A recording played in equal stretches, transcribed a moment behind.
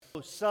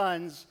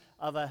Sons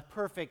of a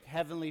perfect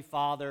Heavenly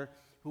Father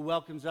who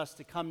welcomes us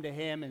to come to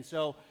Him. And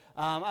so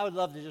I would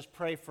love to just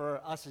pray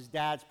for us as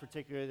dads,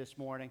 particularly this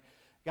morning.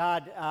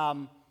 God,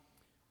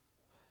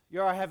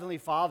 you're our Heavenly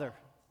Father.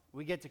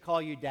 We get to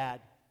call you Dad.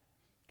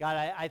 God,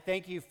 I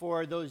thank you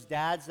for those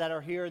dads that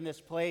are here in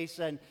this place.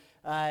 And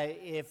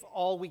if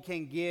all we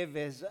can give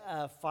is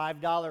a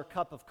 $5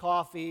 cup of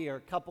coffee or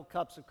a couple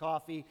cups of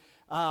coffee,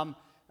 God,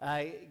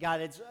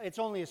 it's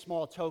only a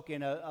small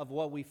token of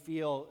what we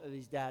feel,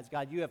 these dads.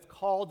 God, you have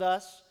called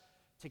us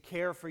to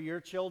care for your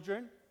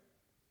children.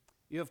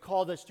 You have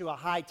called us to a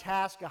high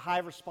task, a high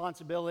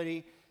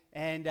responsibility,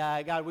 and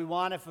God, we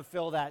want to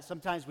fulfill that.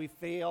 Sometimes we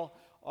fail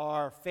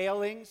our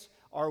failings,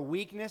 our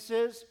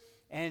weaknesses,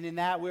 and in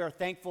that we are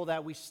thankful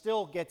that we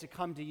still get to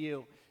come to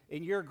you.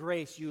 In your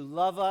grace, you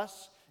love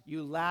us,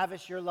 you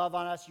lavish your love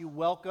on us, you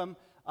welcome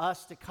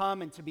us to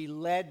come and to be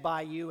led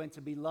by you and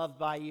to be loved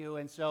by you.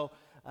 And so,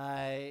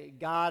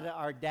 God,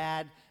 our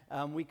dad,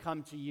 we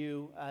come to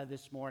you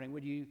this morning.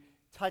 Would you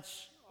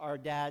touch our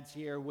dads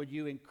here? Would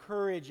you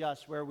encourage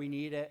us where we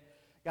need it?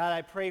 God,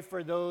 I pray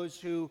for those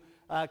who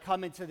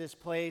come into this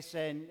place,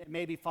 and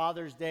maybe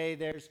Father's Day,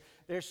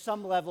 there's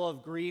some level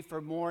of grief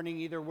or mourning.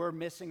 Either we're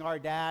missing our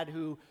dad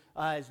who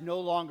is no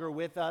longer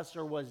with us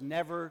or was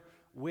never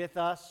with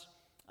us.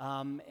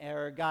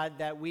 Or God,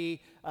 that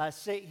we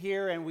sit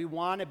here and we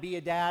want to be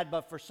a dad,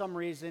 but for some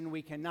reason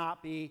we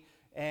cannot be.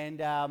 And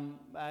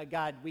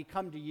God, we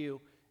come to you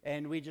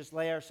and we just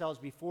lay ourselves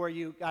before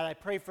you. God, I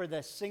pray for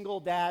the single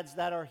dads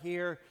that are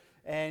here.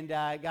 And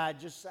God,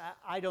 just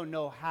I don't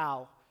know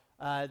how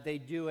they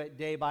do it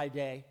day by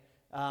day.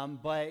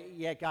 But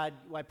yet, God,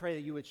 I pray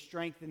that you would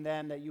strengthen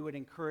them, that you would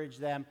encourage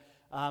them.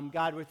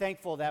 God, we're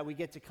thankful that we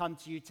get to come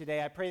to you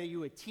today. I pray that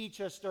you would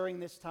teach us during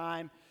this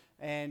time.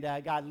 And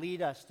God,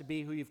 lead us to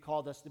be who you've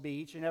called us to be,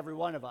 each and every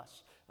one of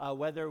us.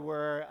 Whether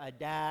we're a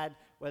dad,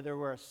 whether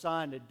we're a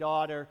son, a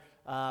daughter,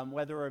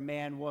 whether we're a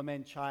man,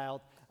 woman,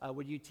 child,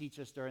 would you teach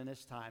us during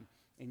this time?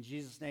 In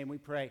Jesus' name we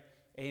pray.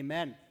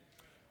 Amen.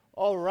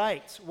 All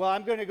right. Well,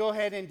 I'm going to go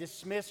ahead and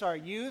dismiss our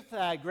youth,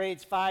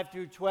 grades 5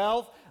 through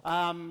 12.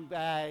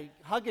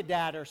 Hug a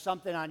dad or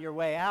something on your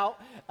way out.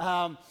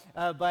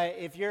 But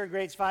if you're in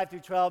grades 5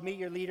 through 12, meet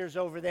your leaders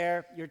over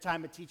there. Your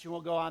time of teaching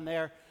will go on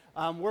there.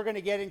 We're going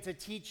to get into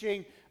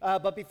teaching,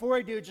 but before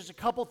I do, just a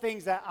couple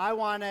things that I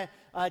want to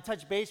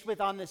touch base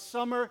with on this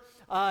summer.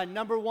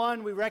 Number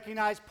one, we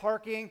recognize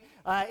parking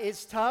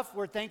is tough.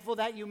 We're thankful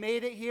that you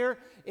made it here.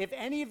 If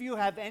any of you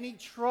have any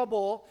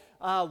trouble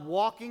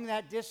walking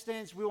that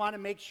distance, we want to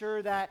make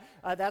sure that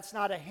that's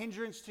not a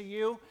hindrance to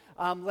you.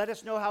 Let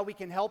us know how we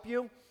can help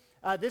you.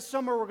 This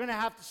summer, we're going to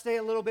have to stay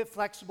a little bit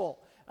flexible.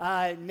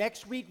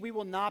 Next week, we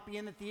will not be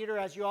in the theater,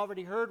 as you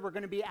already heard. We're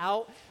going to be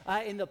out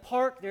in the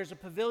park. There's a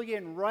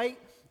pavilion right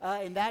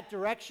in that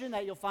direction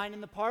that you'll find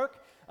in the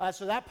park.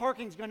 So that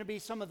parking is going to be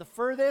some of the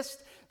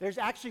furthest. There's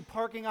actually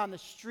parking on the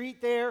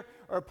street there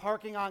or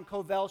parking on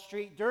Covell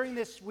Street. During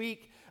this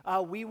week,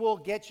 we will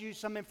get you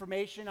some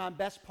information on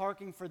best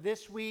parking for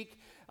this week.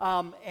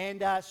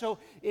 So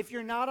if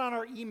you're not on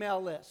our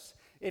email list,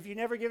 if you've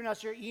never given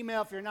us your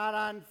email, if you're not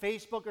on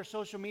Facebook or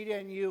social media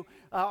and you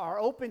are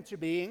open to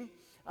being,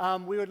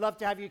 we would love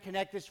to have you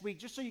connect this week,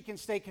 just so you can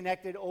stay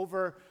connected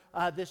over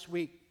this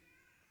week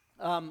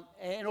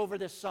and over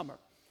this summer.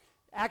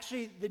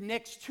 Actually, the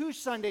next 2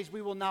 Sundays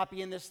we will not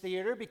be in this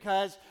theater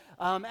because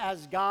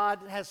as God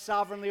has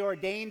sovereignly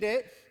ordained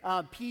it,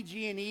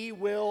 PG&E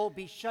will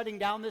be shutting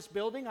down this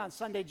building on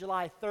Sunday,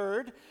 July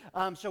 3rd,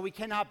 so we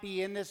cannot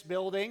be in this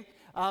building.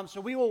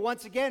 So we will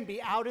once again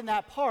be out in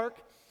that park,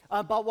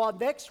 but while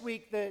next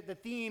week the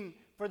theme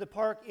for the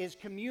park is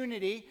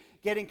community,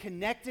 getting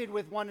connected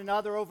with one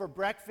another over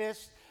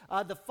breakfast.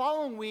 The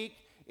following week,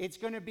 it's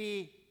going to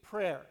be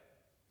prayer.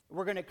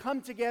 We're going to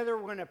come together.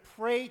 We're going to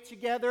pray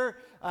together.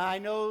 I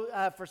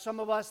know for some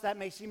of us that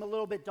may seem a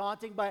little bit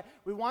daunting, but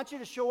we want you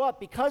to show up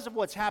because of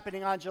what's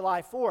happening on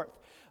July 4th.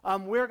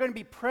 We're going to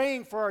be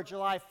praying for our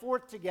July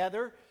 4th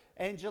together.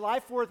 And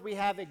July 4th, we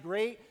have a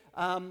great,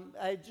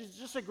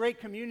 just a great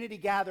community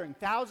gathering.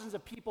 Thousands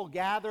of people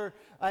gather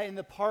in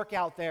the park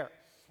out there.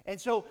 And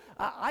so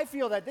I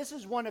feel that this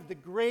is one of the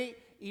great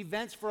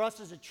events for us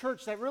as a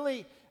church that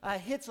really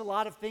hits a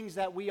lot of things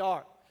that we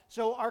are.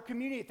 So our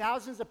community,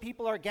 thousands of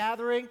people are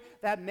gathering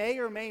that may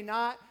or may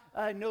not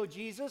know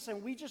Jesus,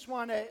 and we just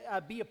want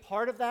to be a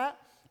part of that.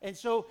 And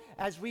so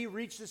as we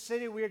reach the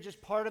city, we are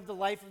just part of the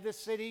life of this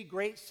city,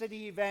 great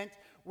city event.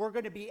 We're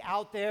going to be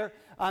out there.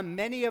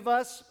 Many of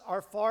us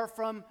are far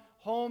from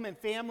home and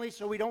family,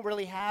 so we don't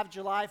really have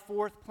July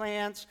 4th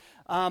plans.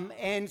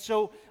 And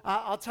so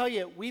I'll tell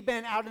you, we've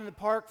been out in the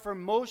park for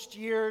most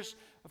years,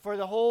 for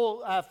the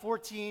whole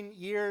 14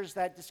 years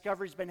that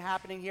Discovery's been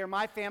happening here.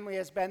 My family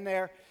has been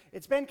there.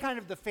 It's been kind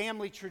of the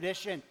family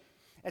tradition.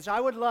 And so I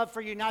would love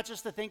for you not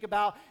just to think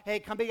about, hey,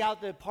 coming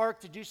out to the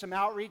park to do some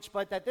outreach,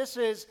 but that this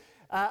is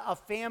a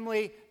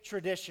family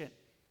tradition.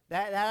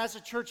 That as a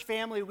church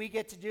family, we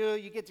get to do.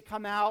 You get to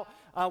come out.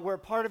 We're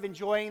part of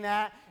enjoying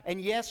that.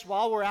 And yes,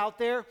 while we're out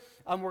there,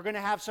 we're going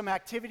to have some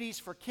activities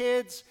for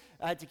kids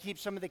to keep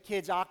some of the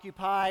kids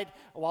occupied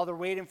while they're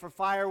waiting for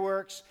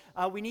fireworks.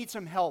 We need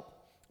some help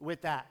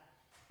with that.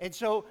 And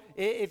so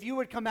if you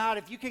would come out,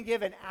 if you can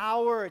give an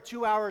hour or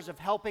 2 hours of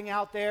helping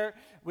out there,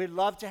 we'd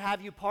love to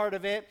have you part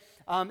of it.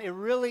 It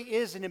really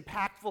is an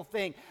impactful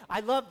thing.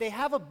 They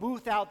have a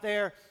booth out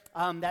there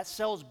that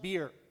sells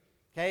beer.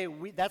 Okay,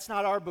 that's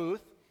not our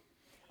booth.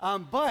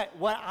 But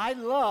what I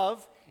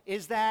love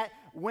is that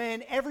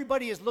when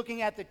everybody is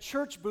looking at the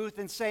church booth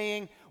and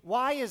saying,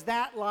 why is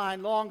that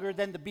line longer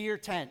than the beer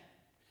tent?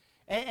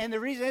 And the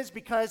reason is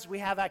because we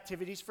have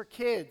activities for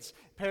kids.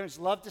 Parents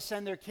love to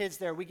send their kids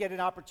there. We get an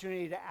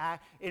opportunity to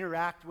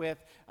interact with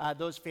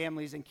those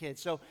families and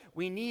kids. So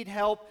we need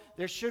help.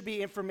 There should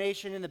be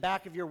information in the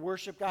back of your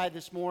worship guide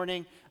this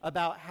morning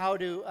about how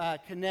to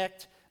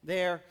connect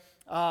there.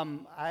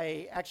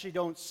 I actually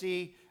don't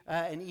see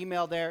an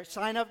email there.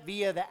 Sign up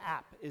via the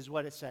app is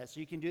what it says. So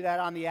you can do that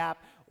on the app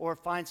or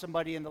find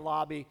somebody in the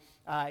lobby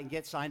and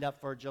get signed up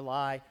for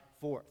July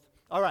 4th.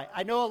 All right,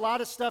 I know a lot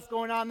of stuff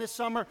going on this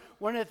summer.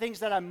 One of the things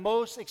that I'm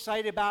most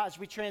excited about as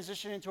we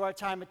transition into our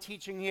time of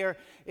teaching here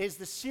is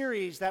the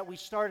series that we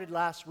started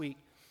last week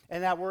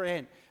and that we're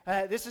in.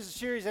 This is a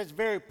series that's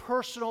very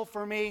personal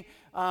for me,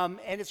 and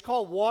it's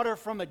called Water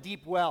from a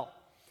Deep Well.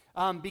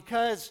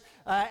 Because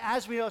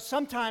as we know,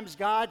 sometimes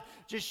God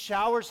just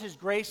showers His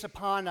grace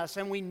upon us,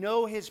 and we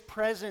know His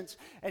presence,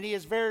 and He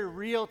is very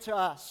real to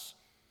us.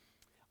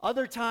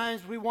 Other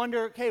times we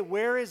wonder, okay,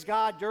 where is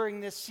God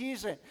during this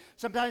season?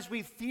 Sometimes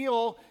we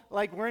feel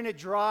like we're in a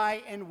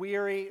dry and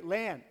weary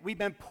land. We've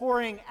been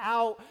pouring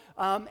out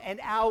and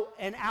out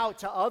and out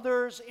to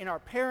others in our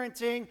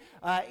parenting,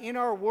 in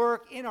our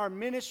work, in our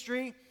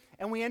ministry,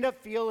 and we end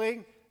up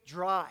feeling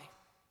dry.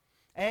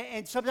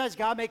 And sometimes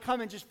God may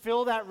come and just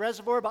fill that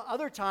reservoir, but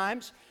other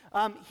times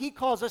He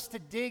calls us to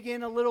dig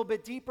in a little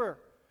bit deeper.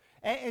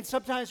 And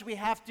sometimes we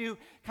have to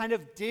kind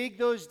of dig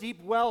those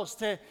deep wells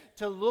to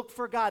look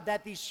for God,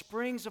 that these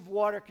springs of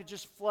water could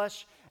just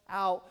flush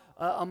out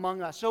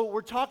among us. So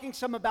we're talking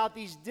some about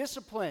these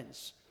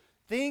disciplines,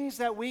 things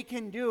that we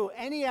can do.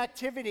 Any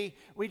activity,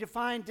 we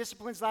defined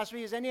disciplines last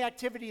week as any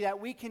activity that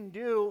we can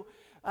do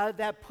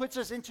that puts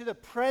us into the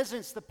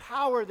presence, the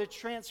power, the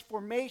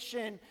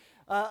transformation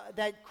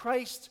that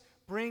Christ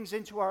brings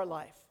into our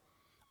life.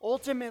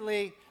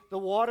 Ultimately, the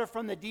water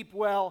from the deep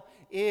well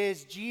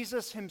is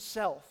Jesus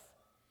Himself.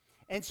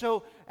 And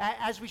so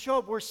as we show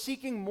up, we're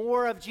seeking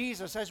more of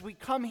Jesus. As we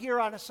come here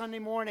on a Sunday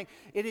morning,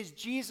 it is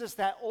Jesus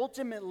that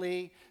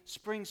ultimately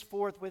springs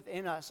forth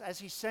within us as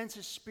He sends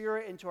His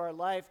Spirit into our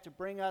life to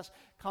bring us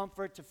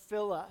comfort, to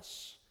fill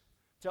us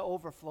to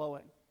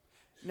overflowing.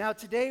 Now,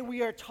 today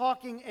we are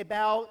talking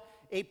about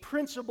a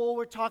principle.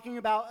 We're talking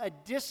about a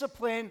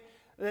discipline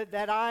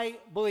that I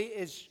believe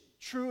is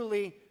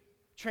truly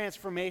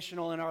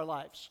transformational in our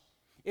lives.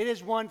 It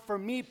is one for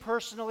me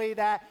personally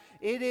that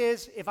it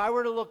is, if I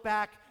were to look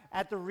back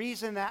at the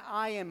reason that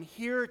I am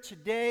here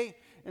today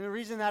and the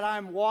reason that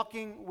I'm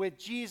walking with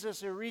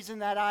Jesus, the reason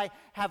that I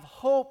have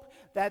hope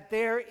that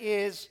there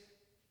is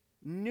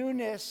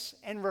newness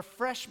and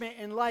refreshment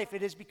in life,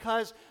 it is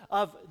because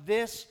of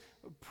this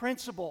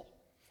principle.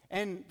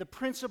 And the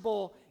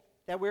principle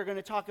that we're going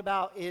to talk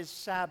about is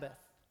Sabbath.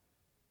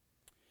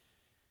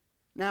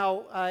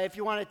 Now, if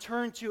you want to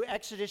turn to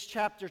Exodus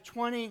chapter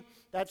 20,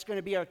 that's going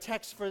to be our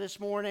text for this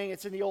morning.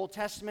 It's in the Old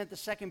Testament, the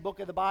second book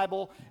of the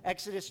Bible,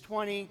 Exodus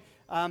 20,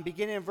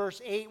 beginning in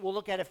verse 8. We'll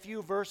look at a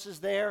few verses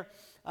there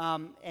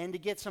and to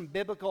get some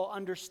biblical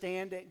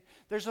understanding.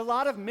 There's a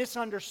lot of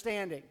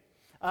misunderstanding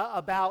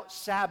about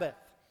Sabbath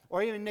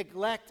or even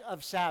neglect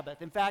of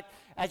Sabbath. In fact,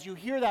 as you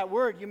hear that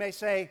word, you may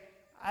say,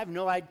 I have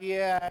no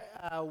idea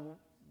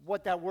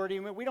what that word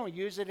even means. We don't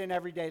use it in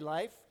everyday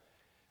life.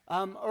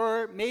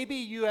 Or maybe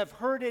you have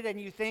heard it and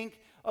you think,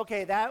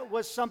 okay, that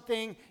was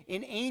something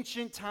in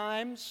ancient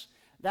times.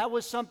 That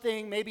was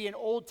something maybe in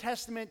Old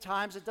Testament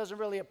times. It doesn't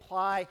really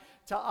apply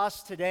to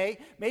us today.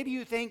 Maybe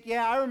you think,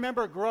 yeah, I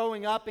remember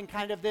growing up in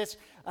kind of this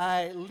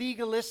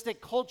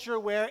legalistic culture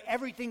where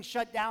everything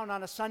shut down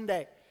on a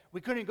Sunday.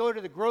 We couldn't go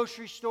to the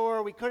grocery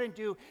store. We couldn't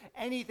do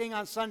anything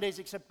on Sundays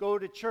except go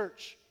to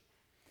church.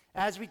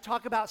 As we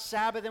talk about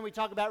Sabbath and we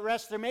talk about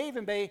rest, there may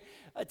even be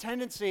a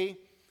tendency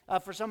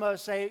for some of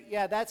us to say,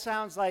 yeah, that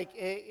sounds like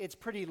it's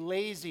pretty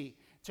lazy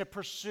to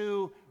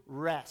pursue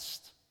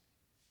rest.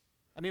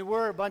 I mean,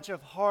 we're a bunch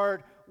of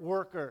hard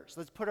workers.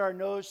 Let's put our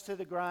nose to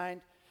the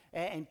grind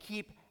and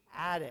keep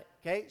at it,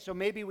 okay? So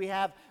maybe we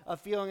have a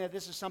feeling that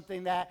this is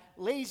something that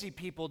lazy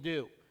people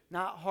do,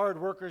 not hard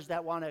workers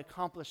that want to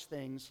accomplish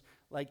things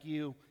like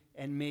you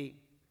and me.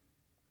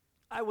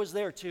 I was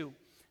there too,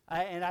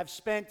 and I've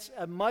spent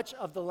much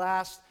of the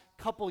last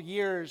couple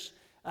years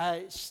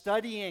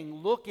studying,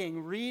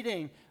 looking,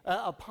 reading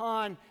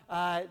upon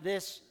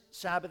this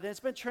Sabbath, and it's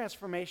been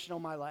transformational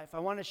in my life. I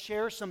want to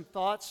share some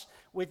thoughts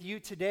with you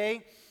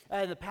today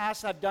In the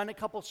past, I've done a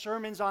couple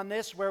sermons on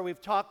this where we've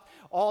talked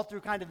all through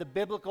kind of the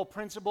biblical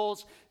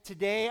principles.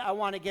 Today, I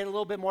want to get a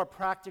little bit more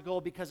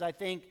practical because I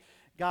think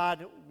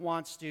God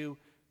wants to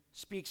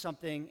speak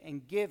something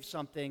and give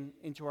something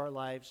into our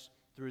lives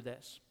through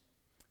this.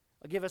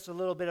 I'll give us a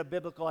little bit of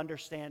biblical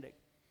understanding.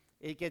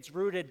 It gets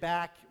rooted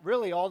back,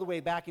 really all the way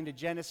back into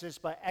Genesis,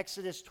 but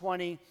Exodus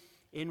 20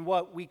 in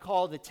what we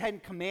call the Ten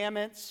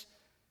Commandments.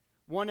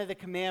 One of the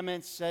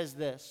commandments says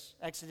this,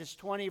 Exodus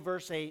 20,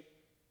 verse 8,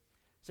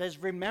 says,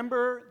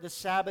 "Remember the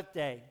Sabbath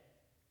day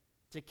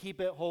to keep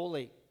it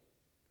holy.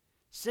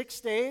 6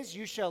 days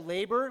you shall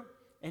labor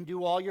and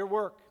do all your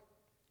work.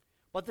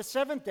 But the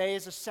seventh day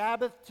is a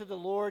Sabbath to the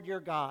Lord your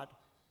God.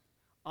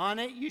 On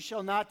it you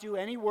shall not do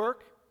any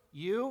work,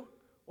 you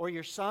or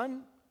your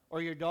son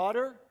or your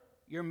daughter,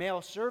 your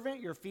male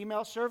servant, your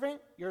female servant,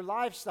 your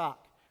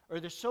livestock, or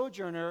the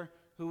sojourner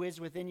who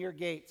is within your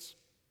gates.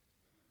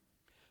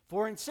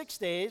 For in 6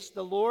 days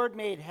the Lord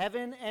made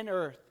heaven and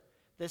earth,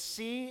 the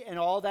sea and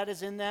all that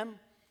is in them,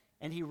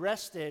 and he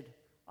rested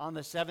on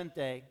the seventh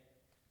day.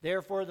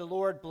 Therefore the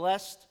Lord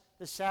blessed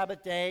the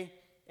Sabbath day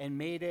and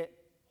made it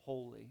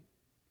holy."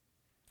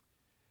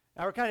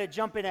 Now we're kind of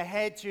jumping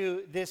ahead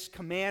to this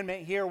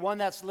commandment here, one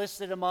that's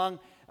listed among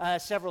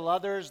several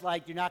others,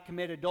 like do not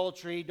commit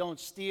adultery, don't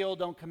steal,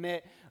 don't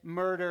commit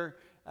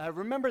murder.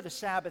 Remember the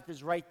Sabbath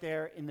is right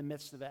there in the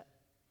midst of it.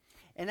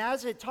 And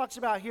as it talks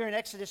about here in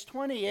Exodus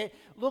 20, it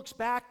looks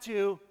back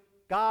to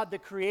God the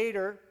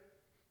Creator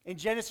in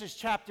Genesis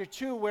chapter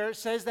 2, where it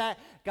says that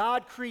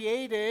God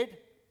created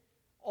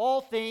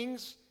all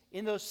things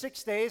in those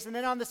 6 days, and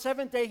then on the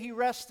seventh day he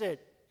rested.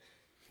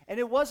 And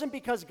it wasn't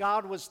because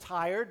God was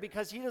tired,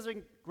 because he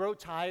doesn't grow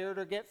tired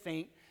or get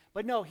faint,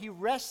 but no, he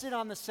rested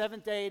on the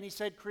seventh day, and he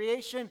said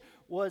creation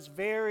was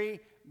very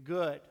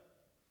good.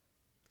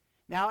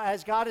 Now,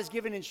 as God has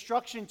given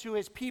instruction to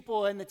his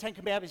people in the Ten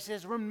Commandments, he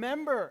says,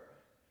 remember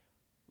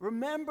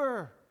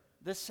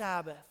the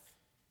Sabbath.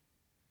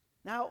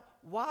 Now,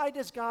 why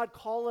does God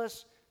call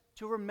us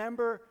to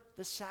remember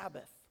the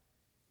Sabbath?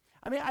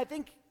 I mean, I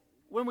think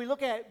when we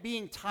look at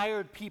being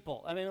tired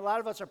people, I mean, a lot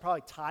of us are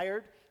probably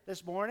tired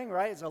this morning,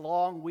 right? It's a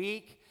long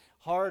week,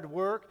 hard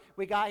work.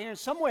 We got here in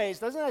some ways,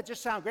 doesn't that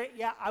just sound great?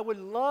 Yeah, I would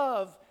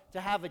love to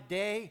have a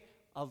day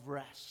of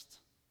rest.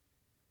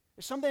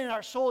 There's something in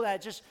our soul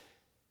that just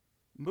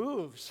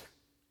moves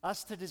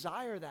us to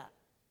desire that.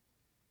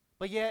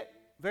 But yet,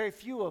 very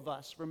few of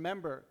us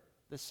remember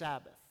the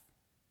Sabbath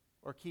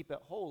or keep it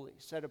holy,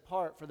 set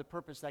apart for the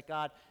purpose that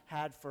God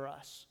had for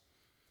us.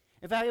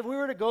 In fact, if we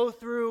were to go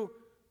through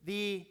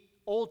the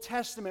Old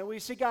Testament, we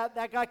see God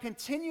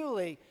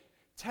continually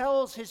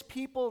tells his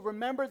people,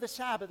 remember the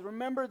Sabbath,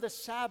 remember the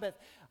Sabbath.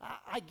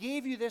 I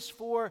gave you this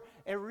for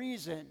a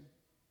reason.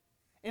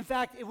 In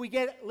fact, if we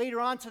get later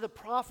on to the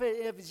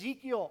prophet of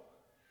Ezekiel,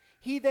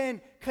 he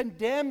then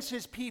condemns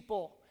his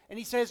people, and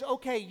he says,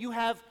 okay, you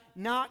have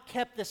not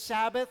kept the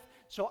Sabbath,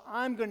 so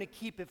I'm going to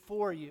keep it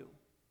for you.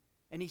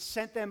 And he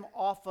sent them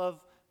off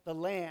of the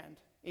land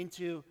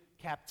into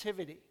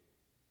captivity.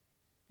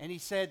 And he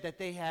said that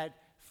they had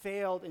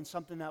failed in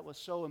something that was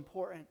so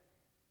important.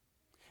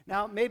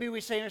 Now, maybe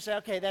we say,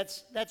 okay,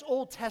 that's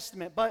Old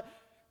Testament, but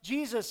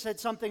Jesus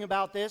said something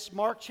about this.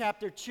 Mark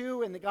chapter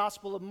 2 in the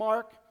Gospel of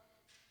Mark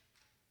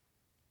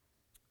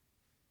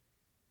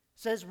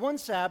says, one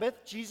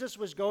Sabbath, Jesus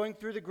was going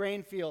through the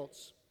grain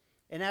fields,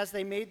 and as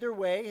they made their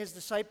way, his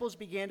disciples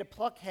began to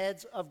pluck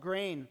heads of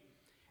grain.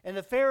 And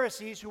the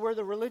Pharisees, who were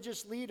the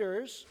religious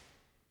leaders,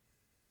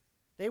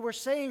 they were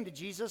saying to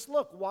Jesus,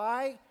 look,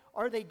 why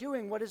are they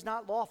doing what is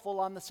not lawful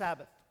on the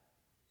Sabbath?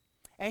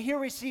 And here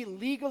we see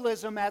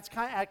legalism at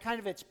kind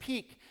of its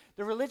peak.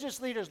 The religious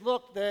leaders,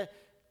 look, the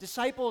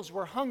disciples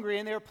were hungry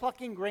and they were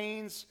plucking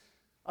grains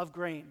of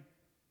grain,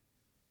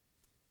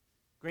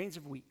 grains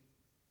of wheat.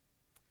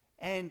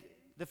 And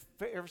the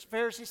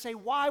Pharisees say,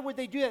 why would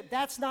they do that?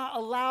 That's not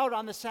allowed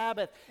on the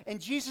Sabbath.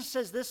 And Jesus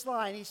says this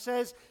line, he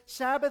says,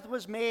 Sabbath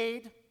was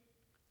made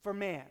for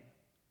man,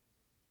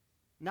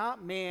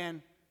 not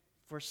man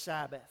for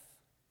Sabbath.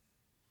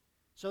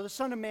 So the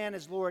Son of Man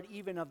is Lord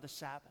even of the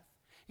Sabbath.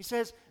 He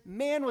says,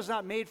 man was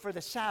not made for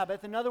the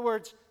Sabbath. In other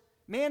words,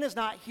 man is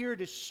not here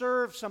to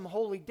serve some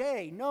holy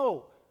day.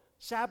 No,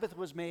 Sabbath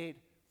was made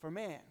for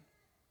man.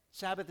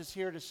 Sabbath is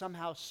here to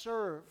somehow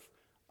serve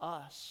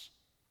us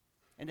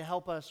and to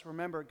help us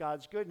remember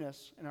God's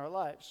goodness in our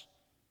lives.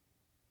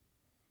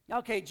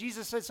 Okay,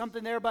 Jesus said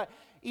something there, but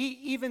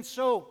even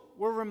so,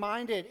 we're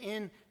reminded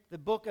in the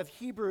book of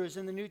Hebrews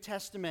in the New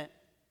Testament.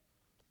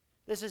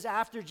 This is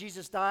after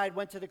Jesus died,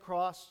 went to the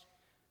cross.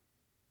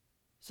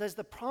 Says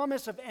the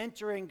promise of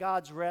entering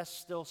God's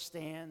rest still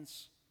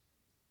stands.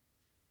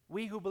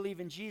 We who believe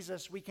in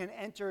Jesus, we can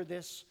enter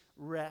this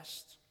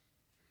rest.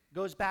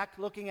 Goes back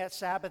looking at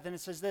Sabbath, and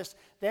it says this,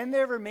 then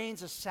there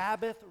remains a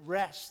Sabbath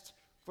rest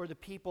for the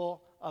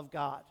people of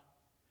God.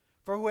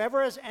 For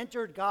whoever has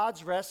entered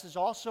God's rest is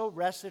also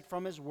rested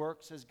from his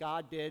works as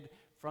God did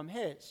from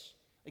his.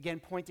 Again,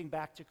 pointing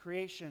back to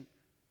creation.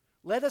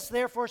 Let us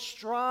therefore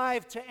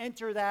strive to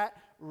enter that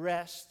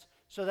rest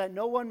so that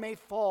no one may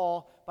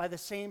fall by the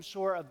same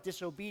sort of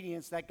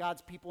disobedience that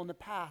God's people in the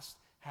past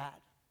had.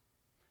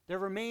 There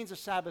remains a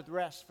Sabbath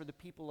rest for the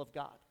people of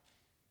God.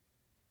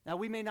 Now,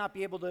 we may not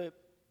be able to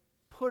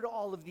put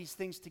all of these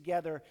things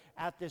together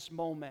at this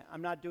moment.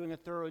 I'm not doing a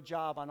thorough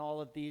job on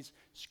all of these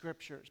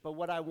scriptures. But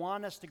what I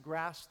want us to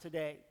grasp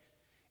today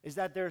is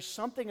that there's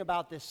something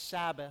about this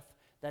Sabbath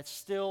that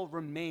still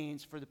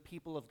remains for the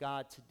people of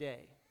God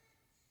today,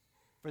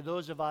 for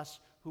those of us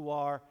who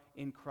are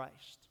in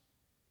Christ.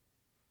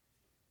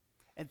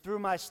 And through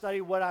my study,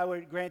 what I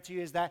would grant to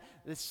you is that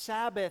the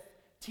Sabbath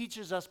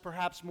teaches us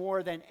perhaps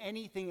more than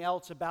anything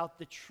else about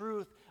the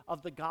truth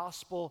of the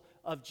gospel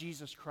of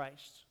Jesus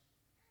Christ.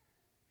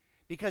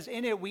 Because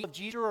in it, we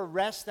have a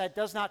rest that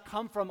does not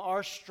come from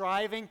our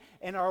striving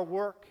and our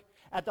work.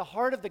 At the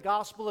heart of the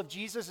gospel of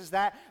Jesus is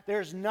that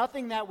there's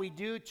nothing that we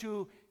do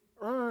to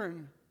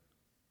earn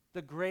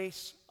the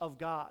grace of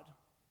God.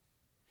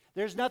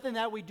 There's nothing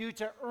that we do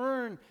to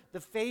earn the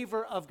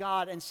favor of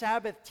God. And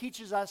Sabbath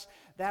teaches us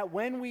that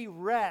when we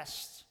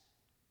rest,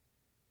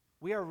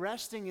 we are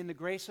resting in the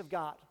grace of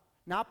God.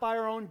 Not by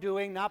our own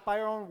doing, not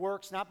by our own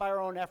works, not by our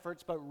own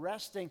efforts, but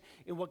resting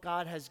in what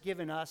God has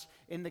given us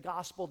in the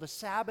gospel. The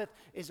Sabbath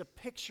is a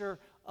picture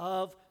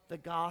of the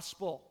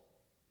gospel.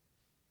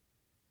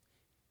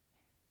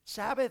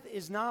 Sabbath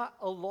is not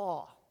a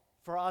law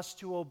for us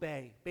to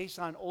obey based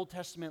on Old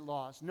Testament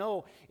laws.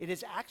 No, it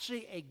is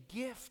actually a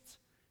gift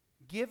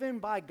given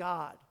by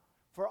God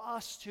for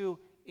us to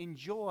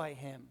enjoy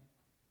Him.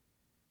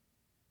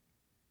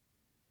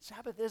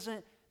 Sabbath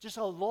isn't just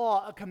a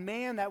law, a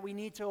command that we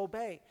need to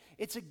obey.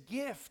 It's a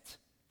gift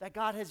that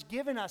God has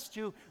given us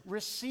to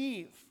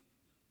receive.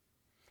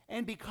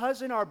 And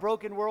because in our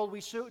broken world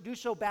we do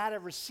so bad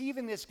at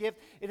receiving this gift,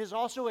 it is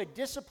also a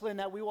discipline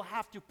that we will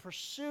have to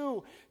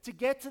pursue to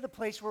get to the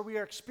place where we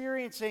are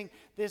experiencing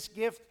this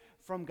gift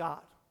from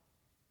God.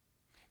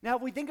 Now,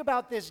 if we think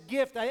about this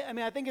gift,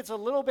 I think it's a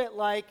little bit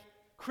like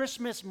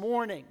Christmas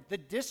morning, the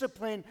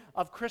discipline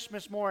of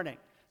Christmas morning.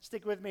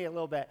 Stick with me a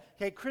little bit.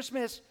 Okay,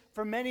 Christmas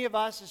for many of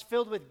us is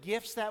filled with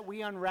gifts that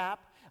we unwrap,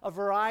 a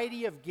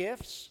variety of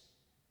gifts.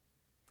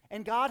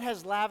 And God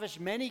has lavished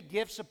many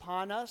gifts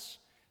upon us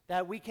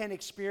that we can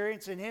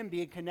experience in Him,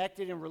 being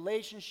connected in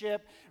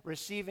relationship,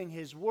 receiving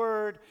His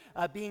word,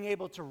 being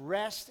able to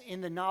rest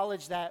in the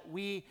knowledge that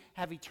we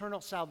have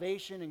eternal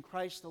salvation in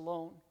Christ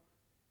alone.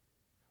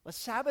 But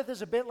Sabbath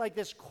is a bit like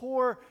this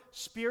core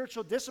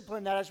spiritual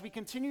discipline that as we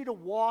continue to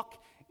walk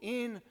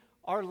in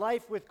our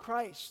life with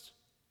Christ,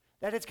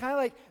 that it's kind of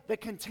like the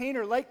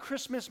container, like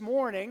Christmas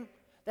morning,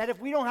 that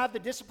if we don't have the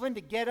discipline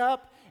to get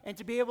up and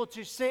to be able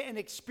to sit and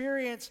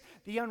experience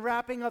the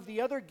unwrapping of the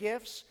other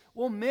gifts,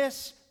 we'll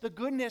miss the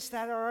goodness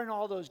that are in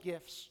all those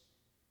gifts.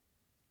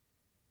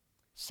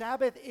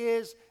 Sabbath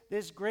is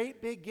this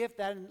great big gift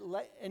that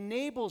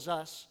enables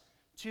us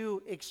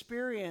to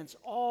experience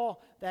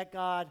all that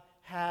God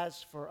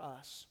has for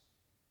us.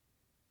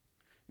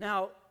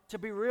 Now, to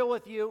be real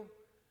with you,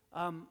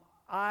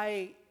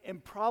 I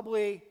am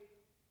probably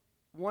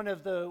one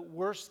of the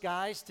worst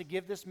guys to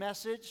give this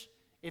message.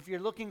 If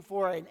you're looking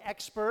for an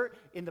expert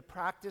in the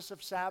practice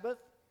of Sabbath,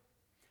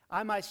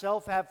 I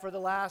myself have for the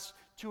last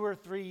 2 or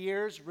 3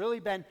 years really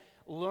been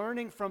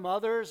learning from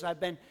others. I've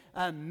been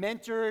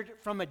mentored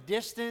from a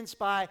distance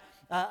by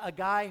a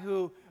guy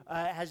who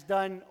has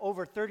done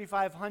over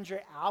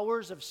 3,500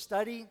 hours of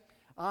study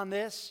on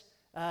this.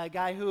 A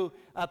guy who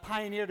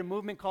pioneered a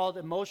movement called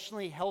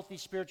Emotionally Healthy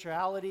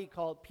Spirituality,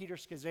 called Peter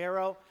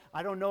Scazzero.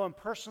 I don't know him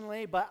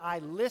personally, but I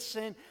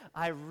listen,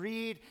 I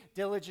read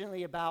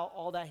diligently about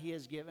all that he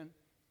has given.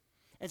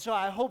 And so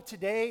I hope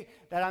today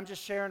that I'm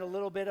just sharing a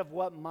little bit of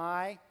what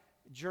my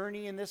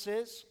journey in this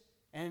is,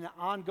 and an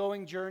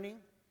ongoing journey.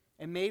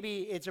 And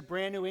maybe it's a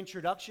brand new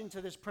introduction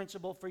to this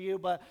principle for you,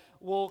 but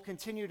we'll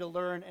continue to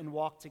learn and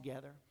walk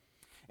together.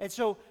 And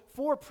so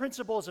 4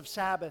 principles of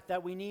Sabbath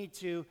that we need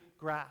to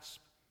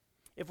grasp.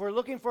 If we're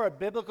looking for a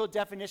biblical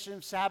definition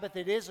of Sabbath,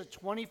 it is a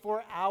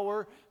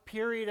 24-hour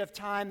period of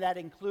time that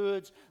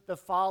includes the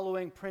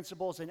following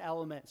principles and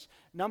elements.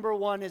 Number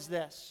 1 is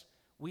this: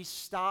 we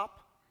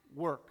stop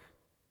work.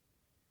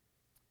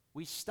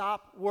 We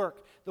stop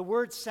work. The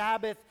word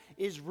Sabbath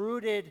is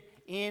rooted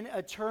in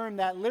a term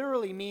that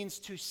literally means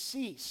to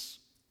cease.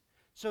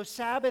 So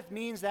Sabbath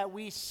means that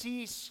we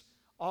cease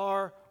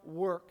our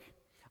work.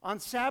 On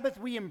Sabbath,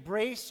 we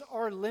embrace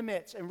our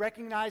limits and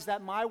recognize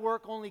that my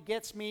work only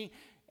gets me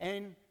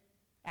and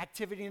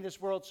activity in this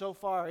world so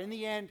far. In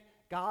the end,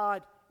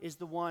 God is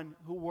the one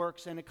who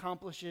works and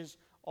accomplishes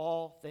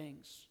all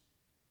things.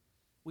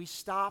 We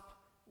stop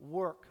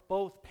work,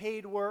 both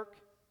paid work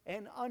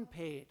and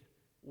unpaid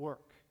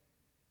work.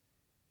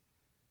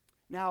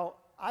 Now,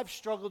 I've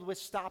struggled with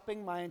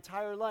stopping my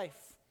entire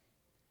life.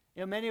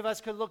 You know, many of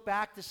us could look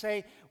back to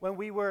say when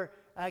we were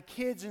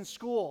kids in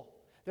school,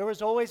 there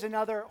was always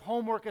another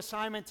homework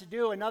assignment to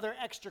do, another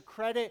extra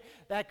credit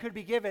that could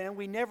be given, and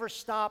we never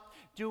stopped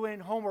doing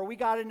homework. We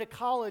got into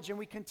college, and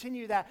we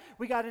continue that.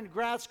 We got into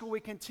grad school, we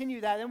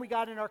continue that. Then we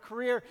got in our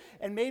career,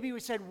 and maybe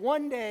we said,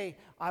 one day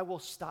I will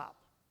stop.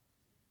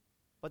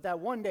 But that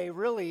one day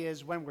really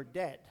is when we're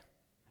dead.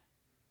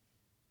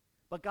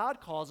 But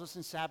God calls us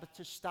in Sabbath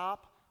to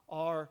stop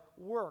our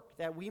work,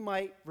 that we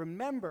might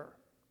remember,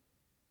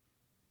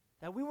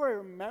 that we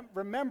will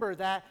remember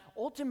that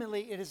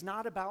ultimately it is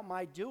not about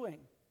my doing.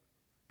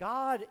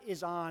 God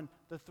is on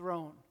the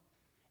throne.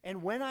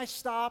 And when I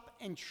stop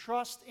and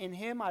trust in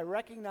him, I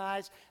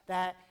recognize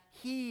that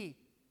he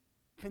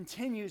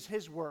continues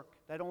his work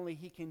that only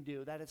he can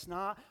do, that it's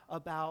not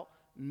about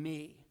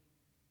me.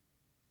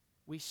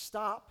 We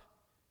stop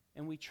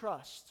and we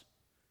trust.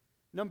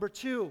 Number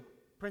 2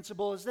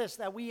 principle is this,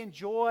 that we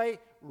enjoy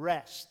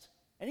rest.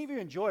 Any of you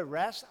enjoy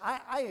rest?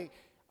 I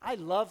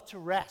love to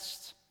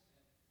rest.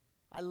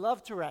 I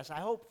love to rest. I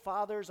hope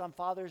fathers on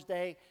Father's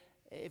Day,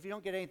 if you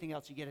don't get anything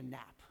else, you get a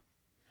nap.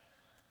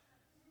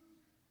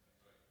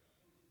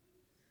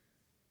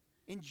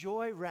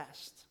 Enjoy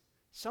rest.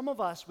 Some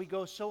of us, we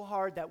go so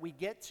hard that we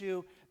get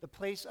to the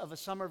place of a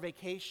summer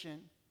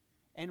vacation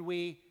and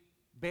we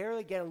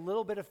barely get a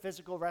little bit of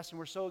physical rest and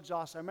we're so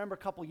exhausted. I remember a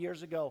couple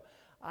years ago,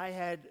 I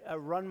had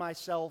run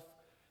myself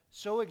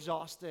so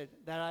exhausted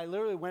that I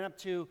literally went up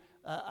to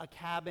a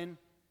cabin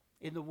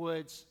in the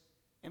woods,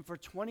 and for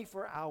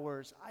 24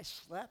 hours I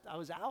slept. I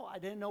was out. I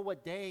didn't know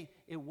what day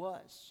it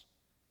was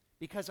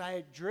because I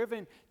had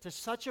driven to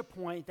such a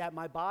point that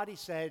my body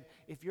said,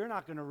 if you're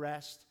not going to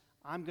rest,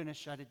 I'm going to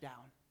shut it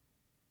down.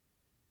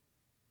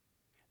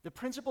 The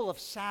principle of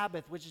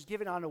Sabbath, which is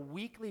given on a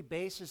weekly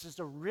basis, is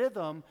a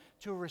rhythm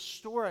to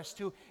restore us,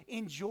 to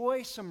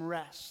enjoy some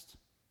rest.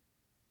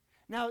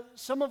 Now,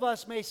 some of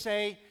us may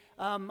say,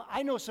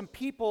 I know some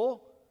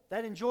people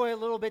that enjoy a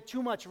little bit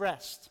too much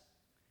rest.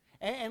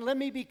 And let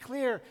me be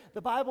clear,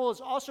 the Bible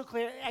is also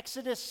clear.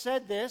 Exodus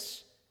said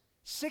this,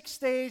 6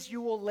 days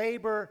you will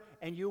labor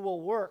and you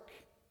will work.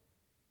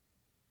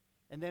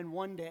 And then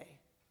one day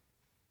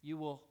you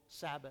will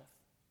Sabbath.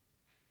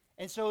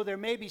 And so there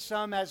may be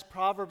some, as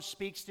Proverbs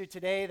speaks to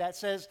today, that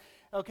says,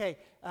 okay,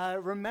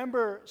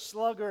 remember,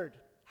 sluggard,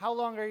 how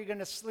long are you going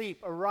to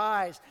sleep?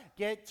 Arise,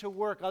 get to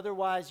work,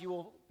 otherwise you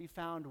will be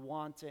found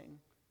wanting.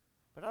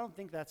 But I don't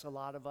think that's a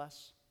lot of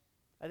us.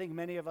 I think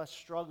many of us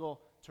struggle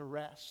to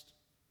rest.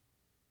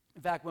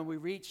 In fact, when we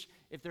reach,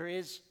 if there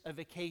is a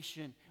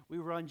vacation, we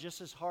run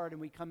just as hard and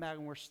we come back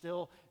and we're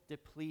still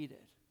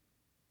depleted.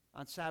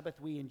 On Sabbath,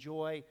 we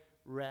enjoy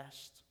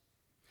rest.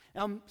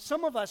 Now,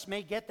 some of us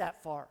may get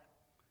that far.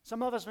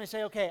 Some of us may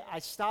say, okay, I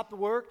stopped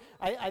work.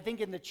 I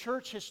think in the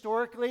church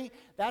historically,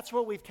 that's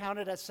what we've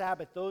counted as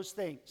Sabbath, those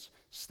things.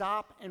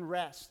 Stop and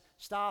rest.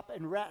 Stop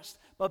and rest.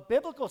 But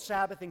biblical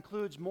Sabbath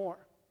includes more.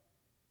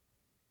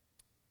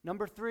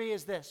 Number 3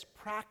 is this,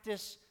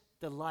 practice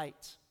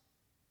delight.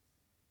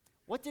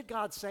 What did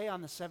God say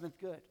on the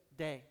seventh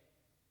day?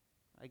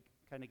 I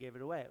kind of gave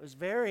it away. It was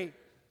very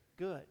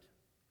good.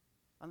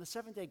 On the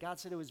seventh day, God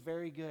said it was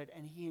very good,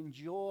 and he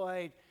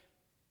enjoyed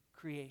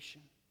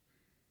creation.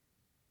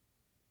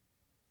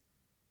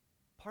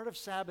 Part of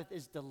Sabbath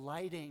is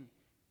delighting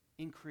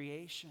in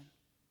creation,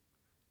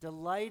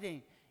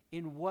 delighting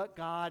in what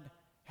God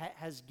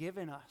has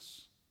given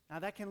us. Now,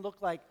 that can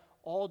look like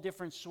all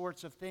different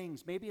sorts of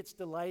things. Maybe it's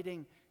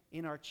delighting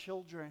in our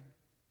children,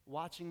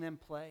 watching them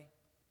play.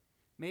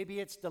 Maybe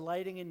it's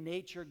delighting in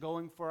nature,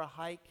 going for a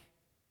hike.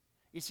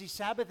 You see,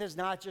 Sabbath is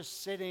not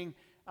just sitting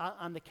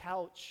on the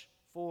couch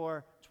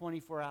for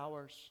 24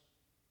 hours.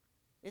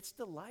 It's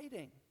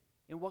delighting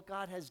in what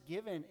God has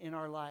given in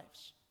our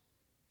lives.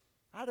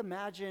 I'd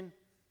imagine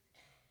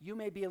you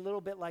may be a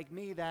little bit like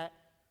me, that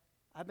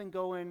I've been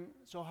going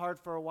so hard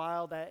for a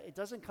while that it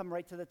doesn't come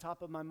right to the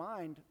top of my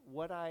mind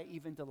what I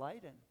even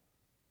delight in.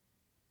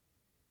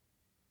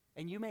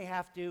 And you may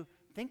have to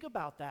think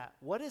about that.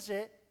 What is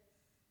it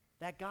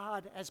that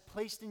God has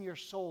placed in your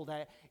soul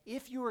that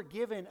if you were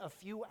given a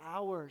few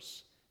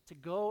hours to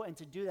go and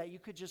to do that, you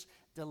could just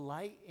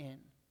delight in?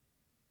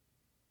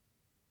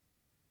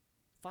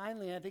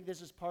 Finally, I think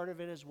this is part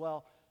of it as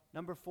well.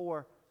 Number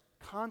 4,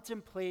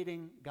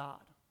 contemplating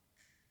God.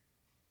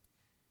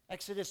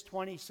 Exodus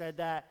 20 said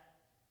that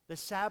the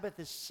Sabbath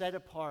is set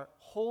apart,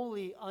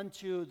 holy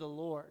unto the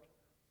Lord.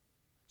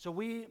 So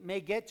we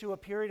may get to a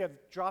period of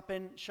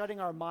shutting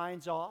our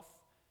minds off,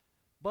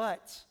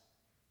 but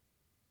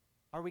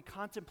are we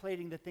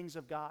contemplating the things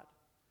of God?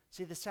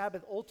 See, the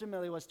Sabbath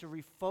ultimately was to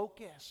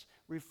refocus,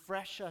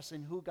 refresh us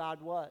in who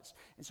God was.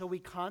 And so we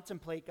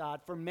contemplate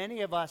God. For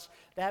many of us,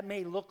 that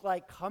may look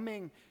like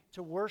coming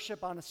to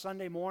worship on a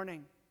Sunday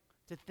morning,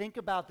 to think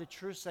about the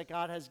truths that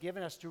God has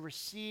given us, to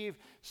receive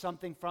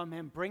something from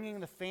him, bringing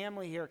the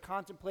family here,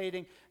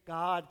 contemplating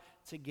God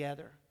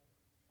together.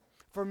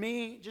 For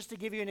me, just to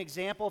give you an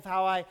example of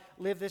how I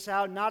live this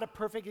out, not a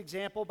perfect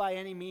example by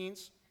any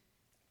means.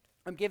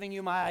 I'm giving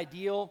you my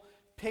ideal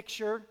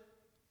picture.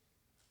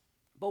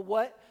 But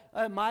what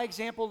my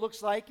example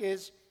looks like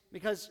is,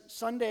 because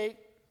Sunday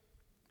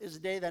is a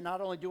day that not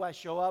only do I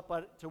show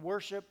up to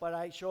worship, but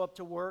I show up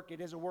to work.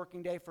 It is a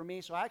working day for me.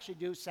 So I actually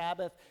do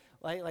Sabbath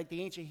like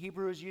the ancient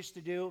Hebrews used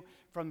to do,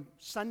 from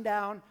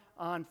sundown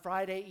on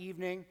Friday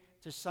evening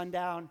to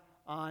sundown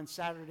on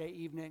Saturday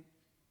evening.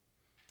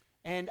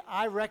 And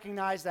I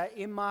recognize that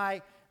in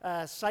my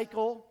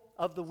cycle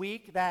of the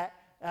week that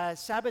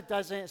Sabbath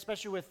doesn't,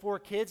 especially with 4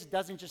 kids, it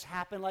doesn't just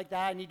happen like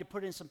that. I need to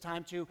put in some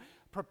time to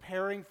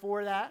preparing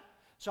for that.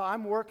 So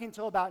I'm working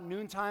till about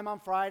noontime on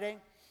Friday,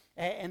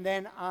 and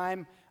then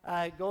I'm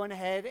going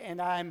ahead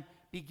and I'm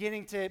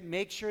beginning to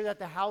make sure that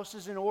the house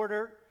is in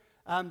order,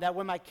 that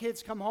when my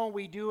kids come home,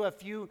 we do a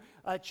few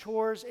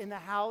chores in the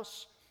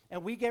house,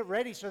 and we get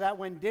ready so that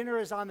when dinner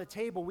is on the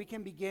table, we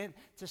can begin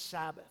to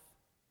Sabbath.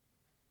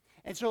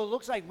 And so it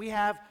looks like we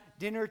have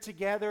dinner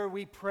together,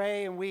 we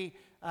pray, and we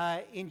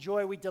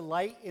enjoy, we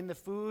delight in the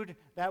food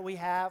that we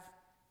have.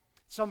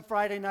 Some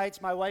Friday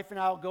nights, my wife and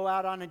I will go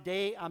out on a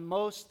date. On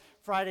most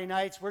Friday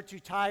nights, we're too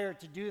tired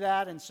to do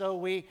that, and so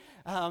we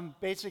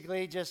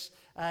basically just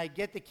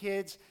get the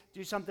kids,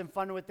 do something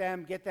fun with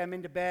them, get them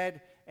into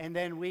bed, and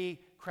then we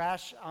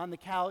crash on the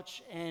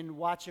couch and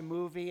watch a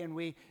movie, and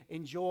we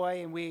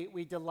enjoy, and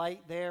we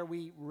delight there.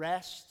 We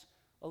rest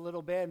a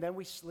little bit, and then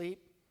we sleep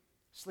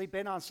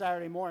in on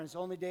Saturday morning. It's the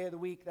only day of the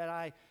week that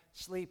I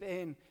sleep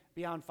in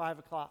beyond 5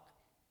 o'clock.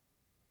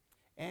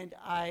 And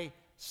I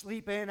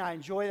sleep in, I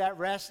enjoy that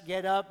rest,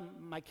 get up.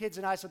 My kids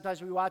and I,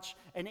 sometimes we watch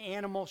an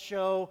animal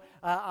show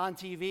on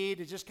TV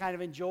to just kind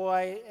of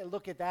enjoy and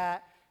look at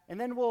that. And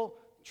then we'll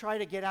try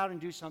to get out and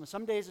do something.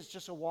 Some days it's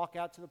just a walk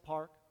out to the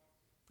park.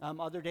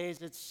 Other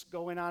days it's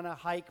going on a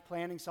hike,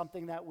 planning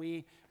something that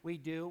we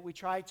do. We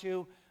try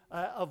to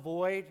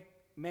avoid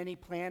many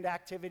planned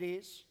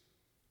activities.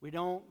 We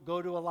don't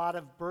go to a lot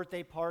of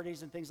birthday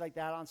parties and things like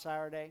that on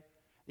Saturday.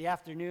 The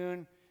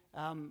afternoon,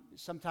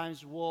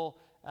 sometimes we'll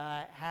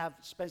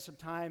spend some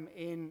time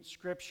in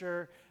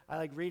Scripture. I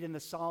like reading the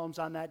Psalms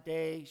on that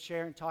day,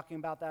 sharing, talking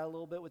about that a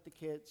little bit with the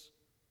kids.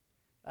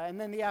 And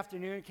then the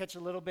afternoon, catch a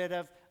little bit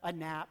of a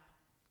nap.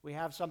 We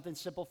have something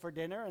simple for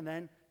dinner, and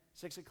then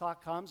 6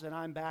 o'clock comes, and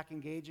I'm back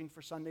engaging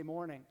for Sunday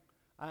morning.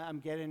 I'm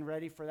getting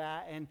ready for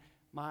that, and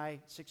my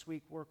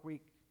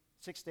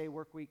 6-day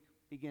work week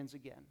begins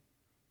again.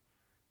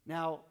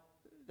 Now,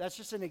 that's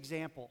just an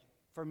example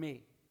for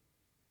me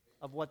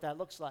of what that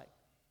looks like.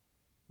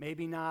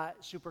 Maybe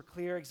not super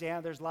clear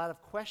example. There's a lot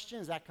of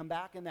questions that come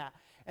back in that.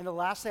 And the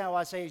last thing I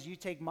want to say is you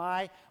take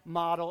my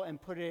model and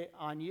put it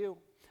on you.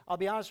 I'll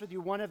be honest with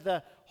you, one of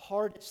the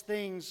hardest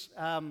things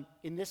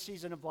in this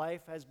season of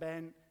life has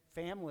been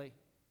family.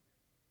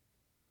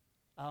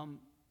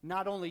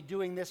 Not only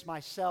doing this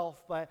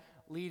myself, but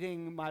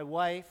leading my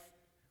wife,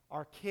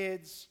 our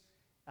kids.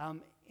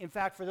 In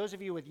fact, for those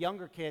of you with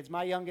younger kids,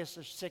 my youngest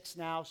are 6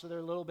 now, so they're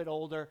a little bit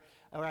older,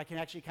 where I can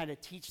actually kind of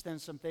teach them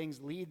some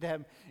things, lead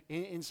them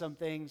in some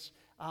things.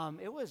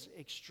 It was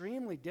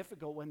extremely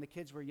difficult when the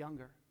kids were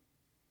younger.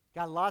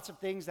 Got lots of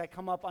things that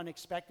come up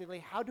unexpectedly.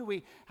 How do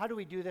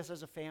we do this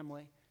as a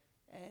family?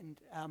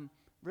 And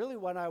really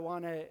what I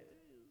want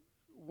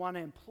to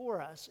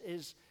implore us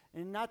is,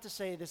 and not to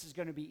say this is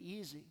going to be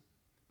easy,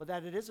 but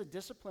that it is a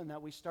discipline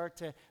that we start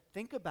to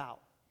think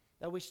about,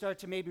 that we start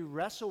to maybe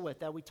wrestle with,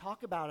 that we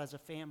talk about as a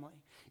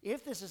family.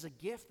 If this is a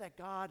gift that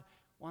God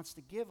wants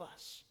to give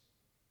us,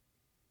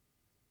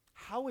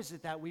 how is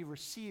it that we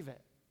receive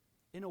it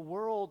in a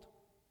world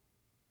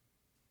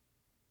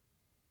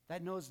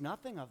that knows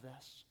nothing of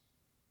this?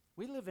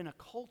 We live in a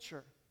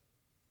culture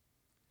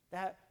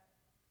that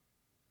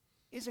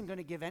isn't going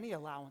to give any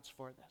allowance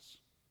for this.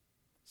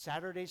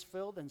 Saturday's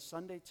filled and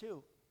Sunday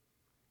too.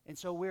 And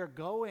so we're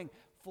going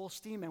full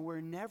steam, and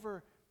we're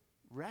never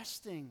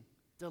resting,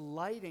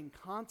 delighting,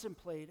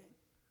 contemplating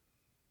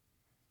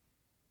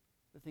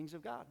the things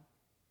of God.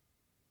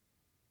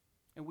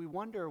 And we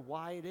wonder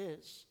why it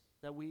is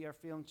that we are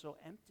feeling so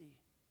empty.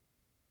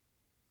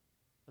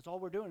 That's all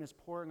we're doing is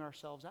pouring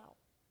ourselves out.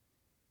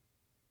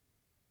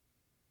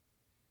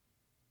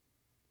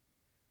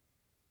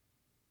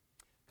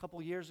 A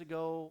couple years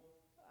ago,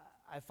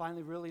 I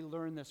finally really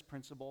learned this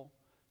principle.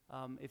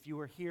 If you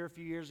were here a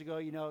few years ago,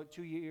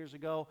 2 years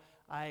ago,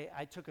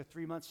 I took a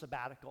 3-month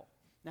sabbatical.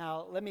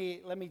 Now, let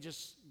me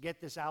just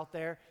get this out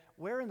there.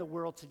 Where in the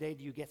world today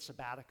do you get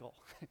sabbatical?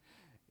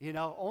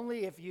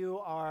 Only if you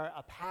are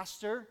a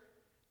pastor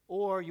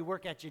or you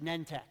work at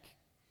Genentech,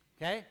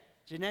 okay?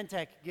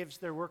 Genentech gives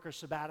their workers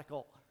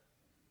sabbatical.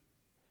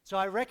 So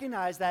I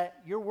recognize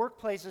that your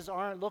workplaces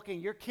aren't looking,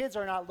 your kids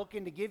are not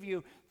looking to give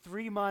you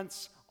 3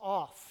 months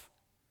off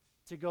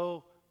to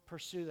go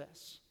pursue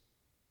this.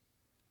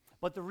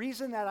 But the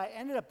reason that I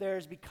ended up there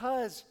is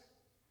because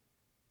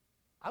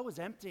I was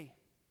empty.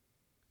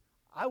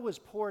 I was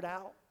poured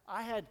out.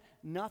 I had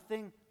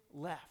nothing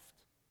left.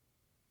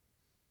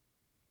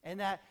 And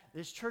that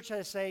this church had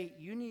to say,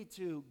 you need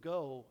to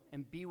go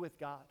and be with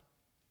God.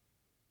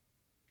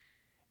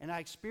 And I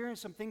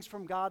experienced some things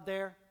from God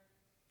there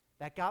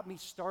that got me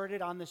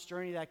started on this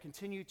journey that I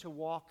continue to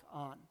walk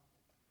on.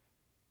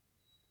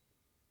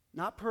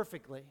 Not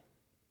perfectly.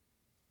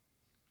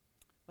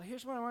 But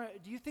here's what I want to,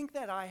 do you think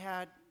that I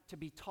had to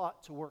be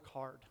taught to work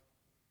hard?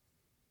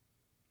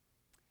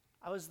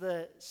 I was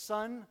the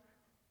son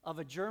of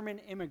a German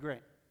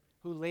immigrant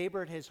who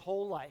labored his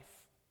whole life,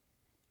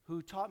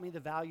 who taught me the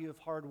value of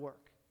hard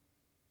work.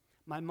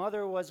 My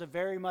mother was a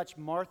very much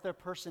Martha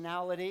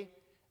personality,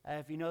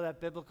 If you know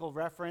that biblical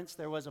reference,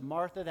 there was a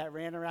Martha that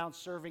ran around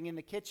serving in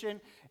the kitchen,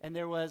 and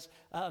there was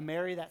a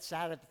Mary that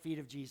sat at the feet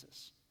of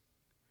Jesus.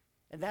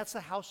 And that's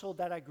the household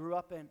that I grew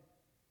up in.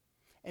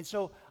 And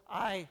so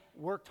I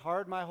worked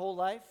hard my whole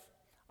life.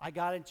 I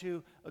got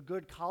into a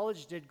good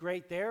college, did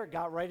great there,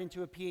 got right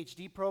into a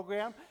PhD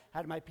program,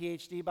 had my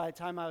PhD by the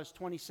time I was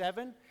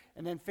 27,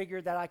 and then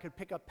figured that I could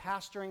pick up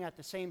pastoring at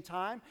the same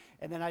time,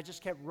 and then I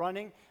just kept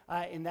running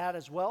in that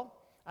as well.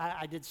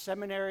 I did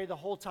seminary the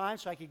whole time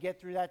so I could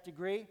get through that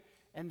degree,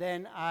 and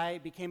then I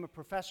became a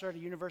professor at a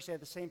university at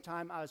the same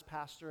time I was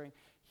pastoring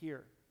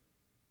here.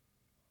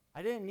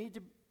 I didn't need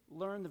to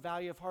learn the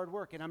value of hard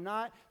work. And I'm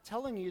not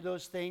telling you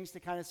those things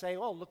to kind of say,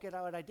 oh, look at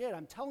what I did.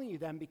 I'm telling you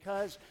them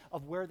because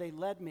of where they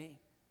led me.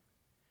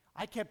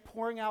 I kept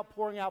pouring out,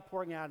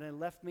 and it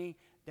left me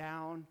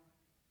down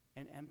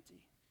and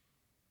empty.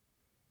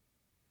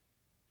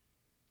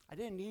 I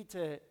didn't need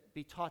to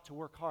be taught to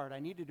work hard. I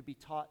needed to be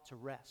taught to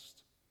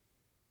rest.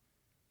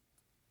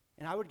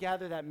 And I would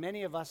gather that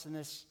many of us in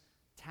this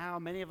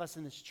town, many of us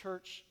in this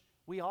church,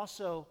 we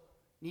also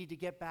need to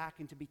get back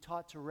and to be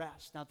taught to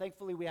rest. Now,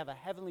 thankfully, we have a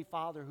Heavenly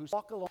Father who's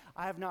walk along.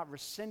 I have not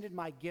rescinded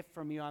my gift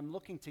from you. I'm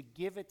looking to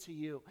give it to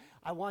you.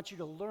 I want you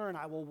to learn.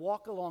 I will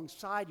walk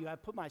alongside you. I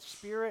put my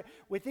Spirit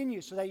within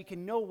you so that you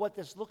can know what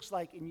this looks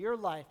like in your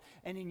life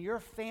and in your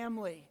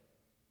family,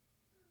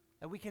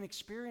 that we can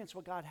experience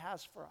what God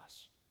has for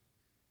us.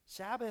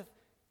 Sabbath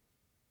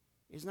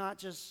is not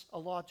just a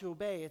law to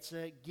obey. It's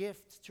a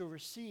gift to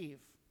receive.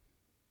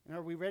 And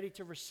are we ready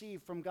to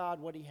receive from God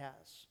what He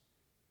has?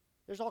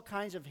 There's all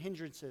kinds of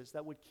hindrances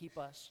that would keep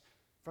us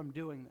from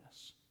doing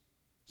this.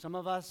 Some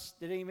of us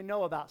didn't even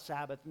know about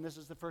Sabbath, and this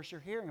is the first you're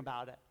hearing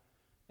about it.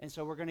 And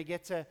so we're going to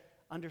get to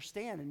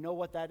understand and know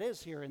what that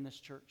is here in this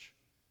church.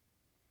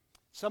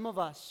 Some of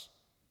us,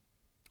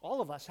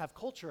 all of us, have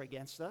culture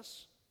against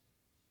us.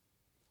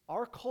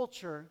 Our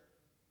culture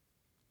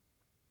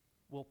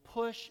will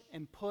push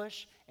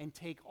and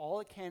take all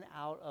it can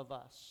out of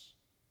us.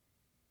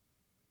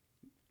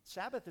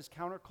 Sabbath is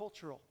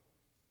countercultural.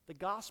 The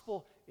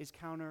gospel is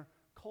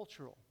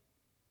countercultural.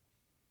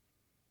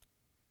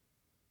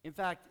 In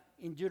fact,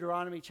 in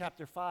Deuteronomy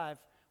chapter 5,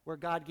 where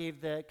God gave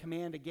the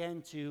command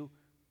again to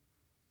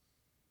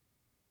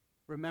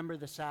remember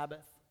the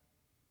Sabbath,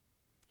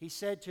 He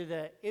said to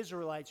the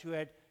Israelites who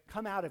had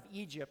come out of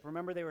Egypt,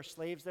 remember they were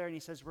slaves there, and He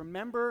says,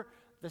 remember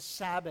the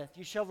Sabbath.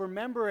 You shall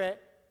remember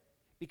it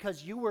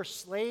because you were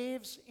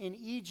slaves in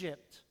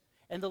Egypt,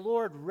 and the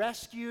Lord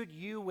rescued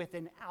you with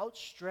an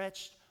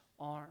outstretched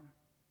arm.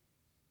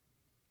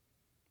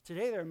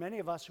 Today, there are many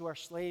of us who are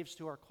slaves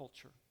to our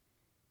culture.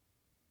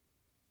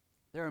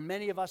 There are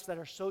many of us that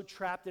are so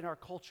trapped in our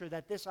culture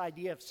that this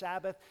idea of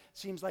Sabbath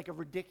seems like a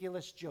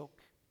ridiculous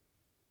joke.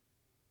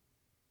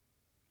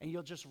 And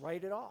you'll just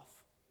write it off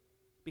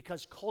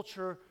because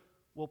culture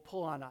will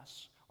pull on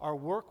us. Our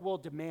work will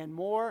demand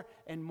more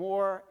and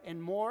more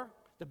and more.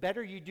 The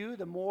better you do,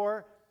 the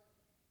more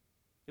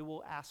it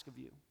will ask of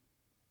you.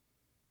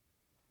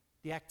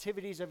 The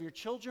activities of your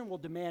children will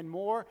demand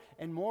more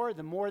and more.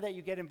 The more that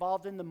you get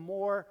involved in, the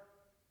more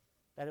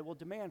that it will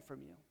demand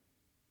from you.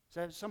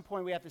 So at some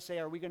point we have to say,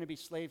 are we going to be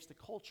slaves to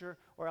culture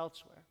or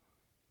elsewhere?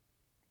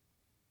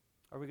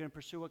 Are we going to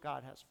pursue what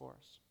God has for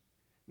us?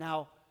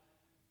 Now,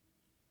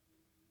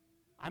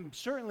 I'm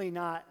certainly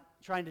not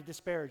trying to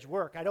disparage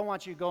work. I don't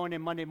want you going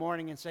in Monday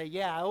morning and say,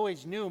 yeah, I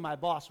always knew my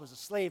boss was a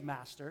slave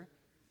master.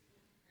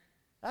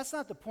 That's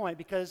not the point,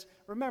 because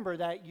remember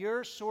that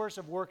your source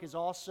of work is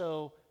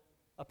also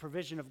a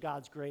provision of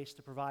God's grace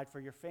to provide for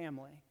your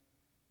family,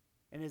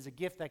 and is a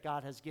gift that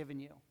God has given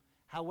you.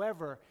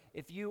 However,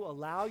 if you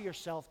allow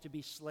yourself to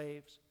be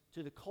slaves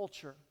to the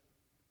culture,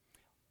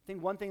 I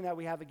think one thing that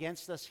we have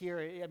against us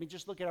here,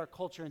 just look at our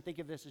culture and think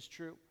if this is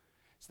true.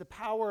 It's the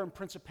power and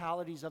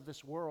principalities of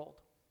this world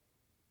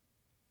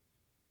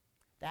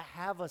that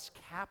have us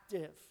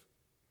captive.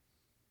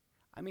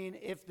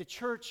 If the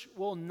church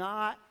will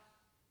not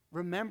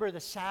remember the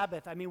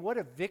Sabbath, what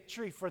a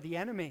victory for the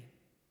enemy.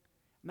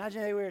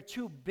 Imagine that we were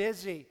too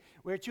busy,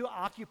 we were too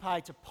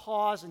occupied to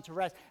pause and to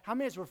rest. How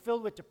many of us were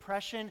filled with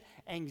depression,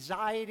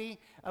 anxiety?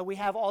 We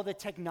have all the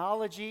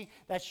technology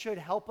that should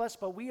help us,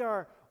 but we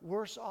are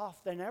worse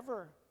off than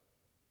ever.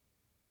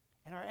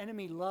 And our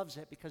enemy loves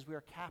it because we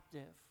are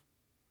captive,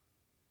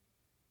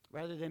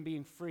 rather than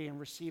being free and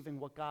receiving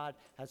what God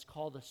has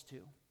called us to.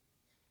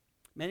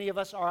 Many of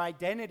us, our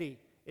identity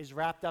is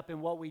wrapped up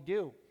in what we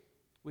do.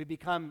 We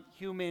become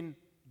human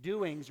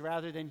doings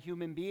rather than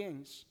human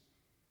beings.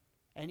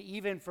 And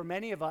even for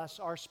many of us,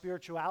 our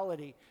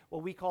spirituality,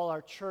 what we call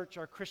our church,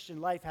 our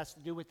Christian life, has to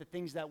do with the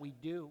things that we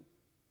do.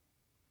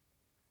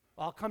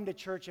 I'll come to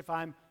church if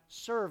I'm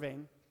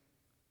serving,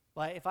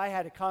 but if I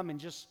had to come and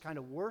just kind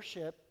of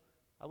worship,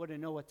 I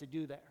wouldn't know what to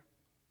do there.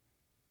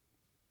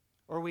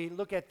 Or we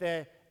look at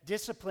the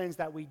disciplines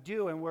that we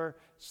do and we're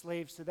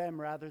slaves to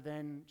them rather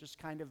than just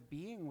kind of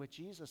being with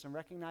Jesus and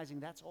recognizing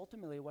that's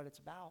ultimately what it's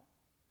about.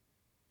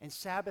 And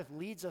Sabbath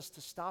leads us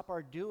to stop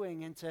our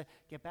doing and to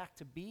get back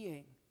to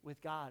being with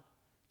God,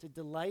 to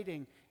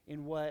delighting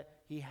in what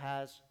He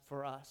has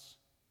for us.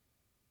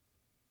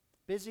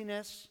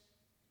 Busyness,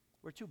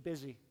 we're too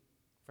busy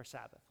for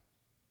Sabbath.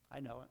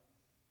 I know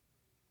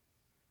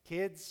it.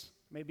 Kids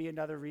may be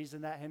another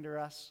reason that hinder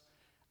us.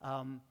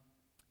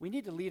 We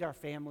need to lead our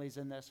families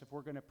in this if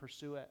we're going to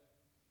pursue it.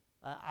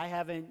 I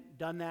haven't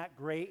done that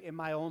great in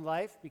my own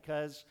life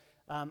because,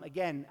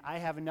 again, I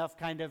have enough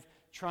kind of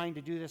trying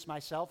to do this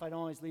myself. I don't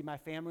always lead my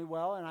family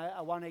well, and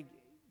I want to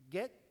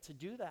get to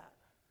do that.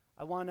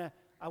 I want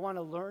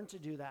to learn to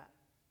do that.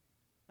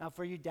 Now,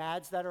 for you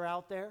dads that are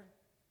out there,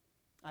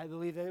 I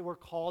believe that we're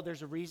called.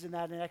 There's a reason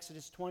that in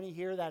Exodus 20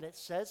 here that it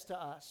says to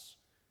us,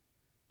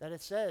 that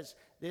it says,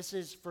 this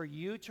is for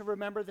you to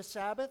remember the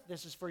Sabbath.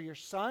 This is for your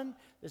son.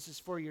 This is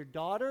for your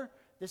daughter.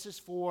 This is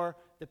for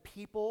the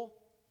people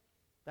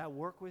that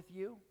work with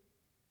you.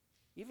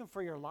 Even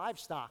for your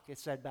livestock, it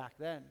said back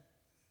then.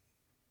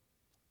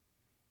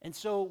 And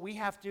so we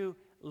have to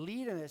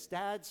lead in this.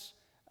 Dads,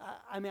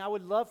 I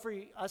would love for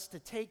us to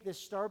take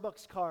this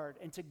Starbucks card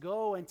and to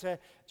go and to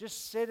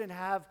just sit and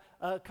have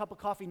a cup of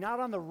coffee,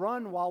 not on the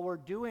run while we're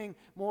doing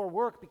more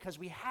work because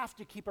we have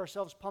to keep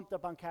ourselves pumped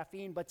up on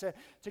caffeine, but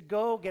to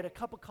go get a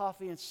cup of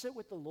coffee and sit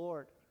with the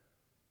Lord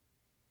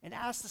and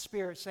ask the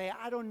Spirit, say,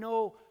 I don't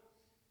know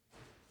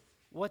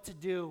what to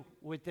do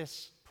with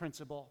this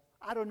principle.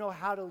 I don't know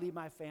how to lead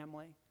my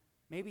family.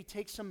 Maybe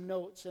take some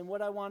notes. And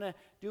what I want to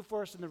do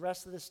for us in the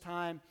rest of this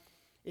time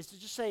is to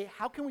just say,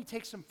 how can we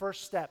take some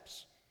first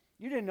steps?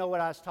 You didn't know what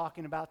I was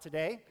talking about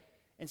today.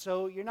 And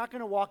so you're not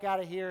going to walk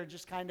out of here and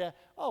just kind of,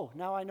 oh,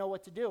 now I know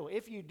what to do.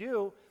 If you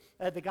do,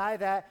 the guy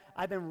that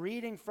I've been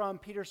reading from,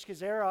 Peter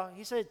Scazzero,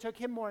 he said it took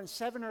him more than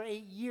 7 or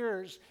 8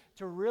 years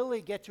to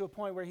really get to a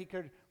point where he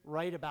could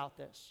write about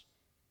this.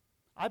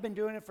 I've been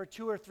doing it for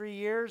 2 or 3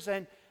 years,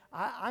 and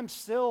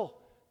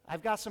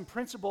I've got some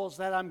principles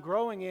that I'm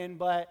growing in,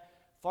 but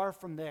far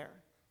from there.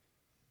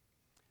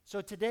 So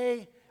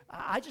today,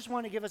 I just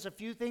want to give us a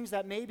few things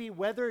that maybe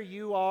whether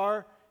you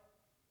are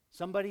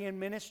somebody in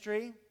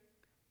ministry,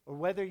 or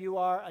whether you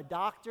are a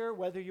doctor,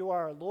 whether you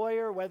are a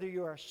lawyer, whether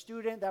you are a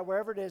student, that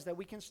wherever it is, that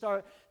we can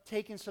start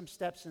taking some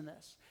steps in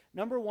this.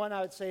 Number one,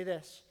 I would say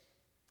this: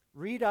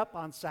 read up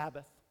on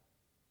Sabbath.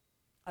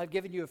 I've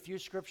given you a few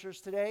scriptures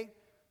today.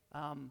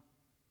 I'm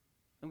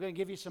going to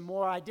give you some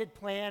more. I did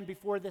plan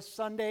before this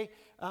Sunday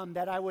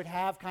that I would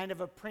have kind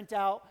of a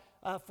printout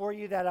for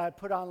you that I'd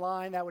put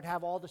online that would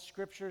have all the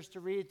scriptures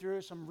to read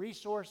through, some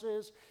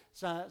resources,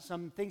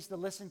 some things to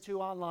listen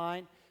to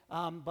online.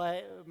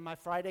 But my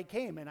Friday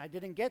came and I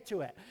didn't get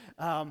to it.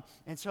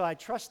 And so I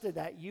trusted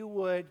that you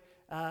would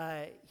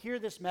hear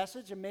this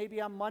message, and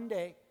maybe on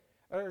Monday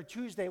or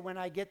Tuesday when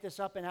I get this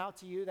up and out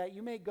to you, that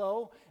you may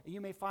go, and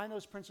you may find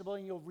those principles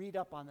and you'll read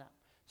up on them.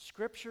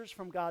 Scriptures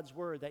from God's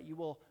Word that you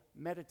will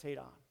meditate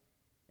on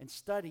and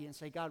study and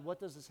say, God, what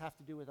does this have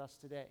to do with us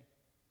today?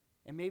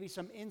 And maybe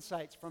some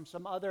insights from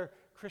some other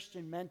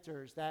Christian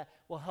mentors that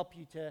will help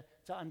you to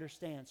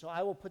understand. So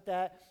I will put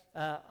that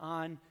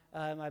on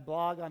my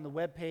blog, on the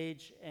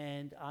webpage,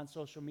 and on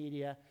social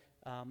media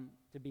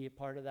to be a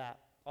part of that.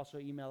 Also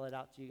email it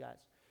out to you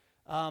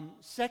guys.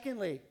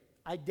 Secondly,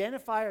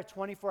 identify a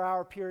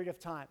 24-hour period of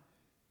time.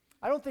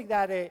 I don't think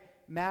that it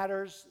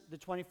matters the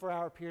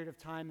 24-hour period of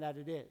time that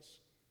it is.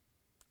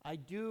 I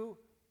do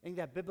think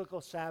that biblical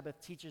Sabbath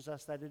teaches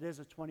us that it is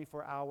a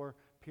 24-hour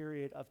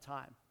period of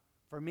time.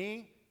 For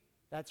me,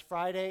 that's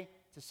Friday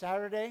to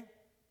Saturday,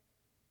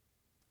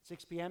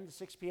 6 p.m. to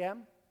 6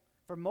 p.m.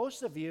 For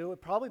most of you,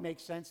 it probably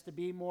makes sense to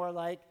be more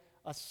like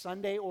a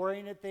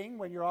Sunday-oriented thing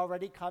when you're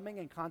already coming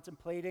and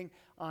contemplating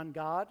on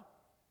God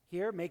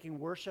here, making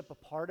worship a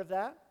part of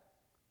that.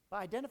 But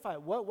identify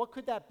what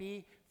could that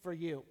be for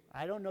you?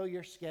 I don't know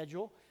your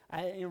schedule.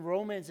 In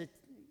Romans, it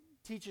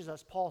teaches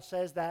us, Paul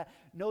says that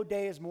no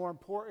day is more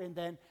important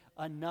than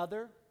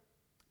another.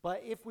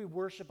 But if we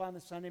worship on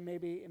the Sunday,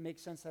 maybe it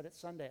makes sense that it's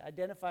Sunday.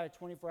 Identify a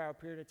 24-hour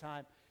period of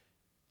time.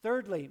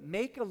 Thirdly,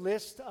 make a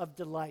list of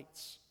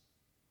delights.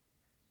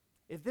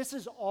 If this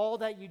is all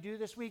that you do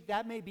this week,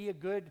 that may be a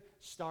good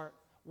start.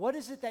 What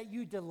is it that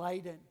you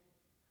delight in?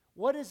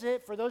 What is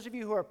it, for those of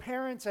you who are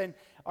parents and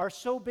are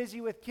so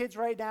busy with kids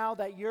right now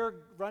that you're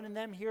running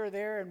them here or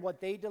there and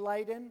what they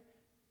delight in?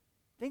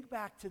 Think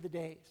back to the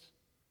days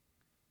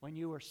when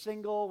you were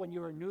single, when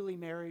you were newly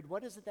married.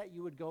 What is it that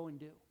you would go and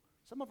do?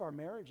 Some of our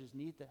marriages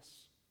need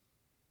this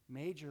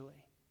majorly.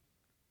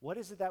 What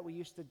is it that we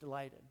used to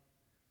delight in?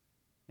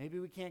 Maybe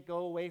we can't go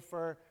away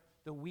for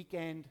the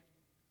weekend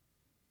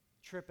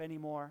trip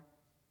anymore,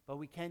 but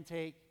we can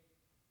take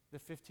the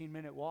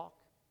 15-minute walk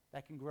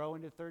that can grow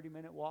into a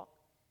 30-minute walk.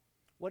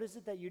 What is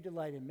it that you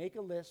delight in? Make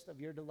a list of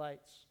your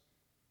delights.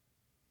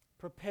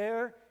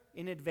 Prepare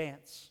in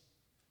advance.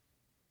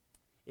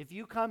 If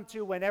you come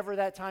to whenever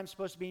that time's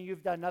supposed to be and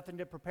you've done nothing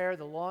to prepare,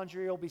 the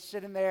laundry will be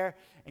sitting there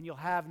and you'll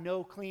have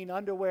no clean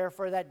underwear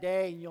for that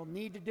day and you'll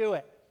need to do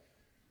it.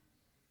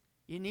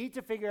 You need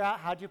to figure out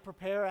how to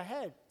prepare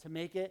ahead to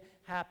make it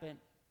happen.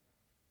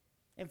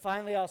 And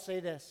finally, I'll say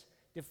this.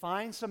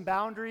 Define some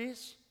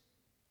boundaries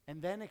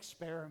and then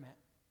experiment.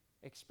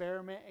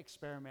 Experiment.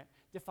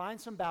 Define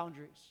some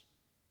boundaries.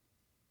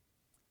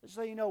 Just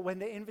so you know, when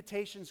the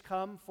invitations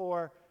come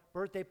for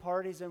birthday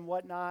parties and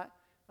whatnot,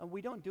 And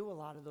we don't do a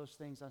lot of those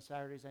things on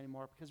Saturdays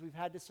anymore because we've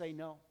had to say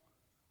no.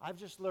 I've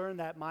just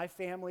learned that my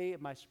family,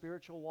 my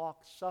spiritual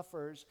walk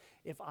suffers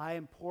if I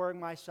am pouring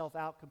myself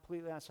out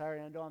completely on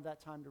Saturday and I don't have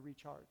that time to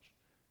recharge.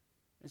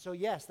 And so,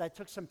 yes, that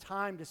took some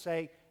time to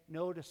say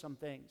no to some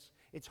things.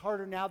 It's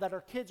harder now that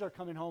our kids are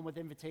coming home with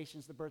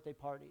invitations to birthday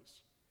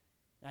parties.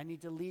 I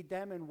need to lead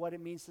them in what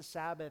it means to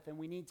Sabbath, and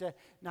we need to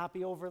not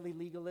be overly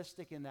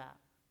legalistic in that.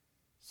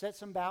 Set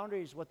some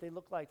boundaries, what they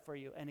look like for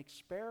you, and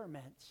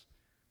experiment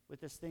with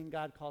this thing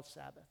God calls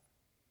Sabbath.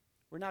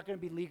 We're not going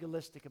to be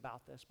legalistic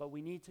about this, but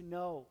we need to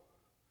know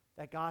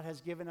that God has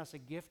given us a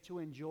gift to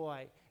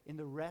enjoy in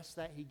the rest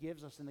that he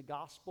gives us in the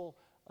gospel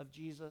of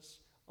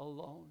Jesus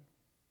alone.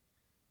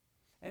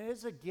 And it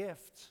is a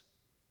gift.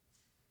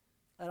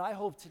 And I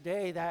hope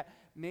today that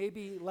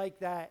maybe like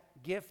that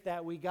gift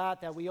that we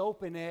got, that we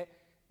open it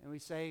and we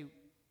say,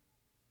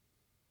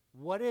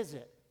 what is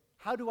it?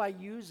 How do I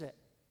use it?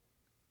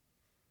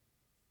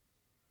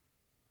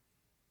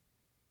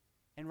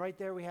 And right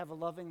there we have a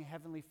loving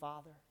Heavenly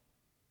Father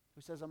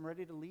who says, I'm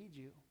ready to lead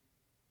you.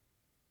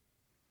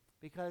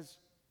 Because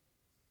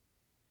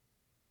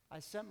I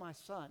sent my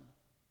Son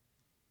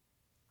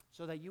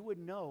so that you would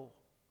know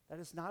that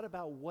it's not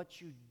about what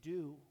you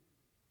do.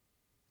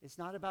 It's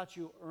not about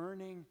you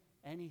earning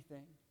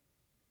anything.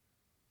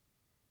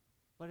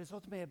 But it's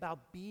ultimately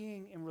about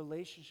being in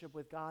relationship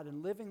with God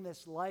and living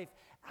this life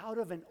out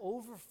of an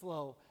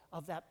overflow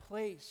of that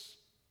place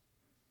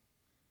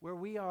where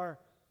we are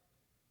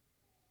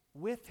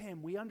with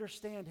him. We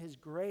understand his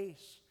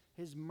grace,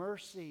 his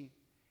mercy.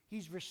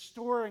 He's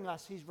restoring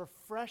us. He's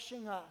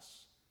refreshing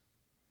us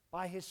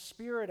by his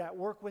Spirit at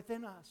work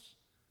within us.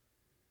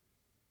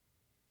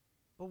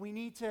 But we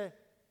need to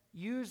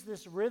use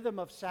this rhythm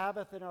of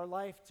Sabbath in our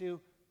life to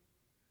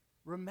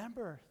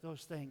remember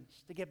those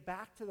things, to get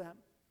back to them.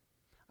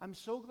 I'm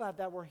so glad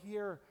that we're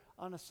here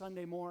on a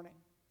Sunday morning.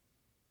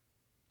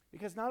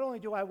 Because not only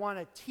do I want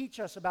to teach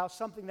us about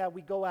something that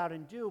we go out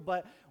and do,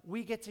 but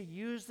we get to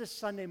use this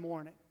Sunday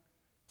morning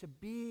to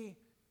be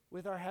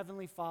with our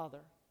Heavenly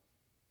Father,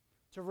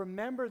 to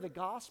remember the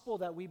gospel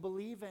that we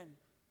believe in,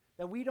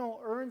 that we don't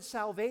earn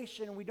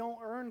salvation and we don't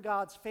earn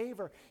God's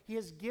favor. He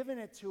has given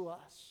it to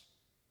us.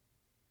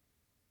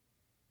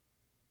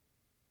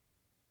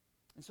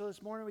 And so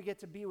this morning we get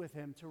to be with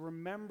him, to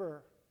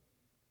remember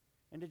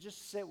and to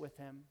just sit with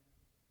him.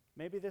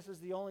 Maybe this is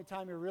the only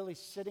time you're really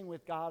sitting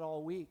with God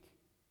all week.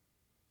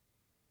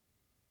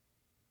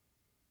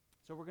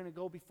 So we're going to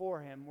go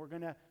before him. We're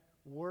going to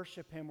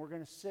worship him. We're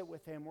going to sit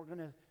with him. We're going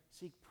to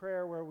seek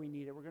prayer where we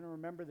need it. We're going to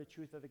remember the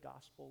truth of the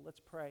gospel. Let's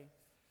pray.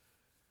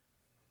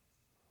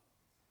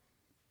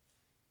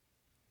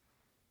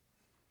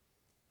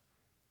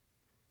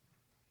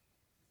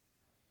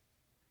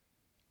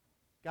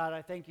 God,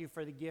 I thank you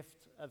for the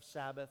gift of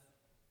Sabbath.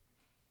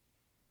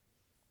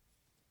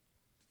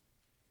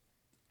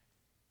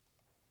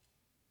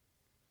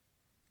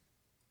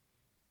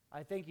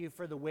 I thank you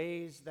for the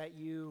ways that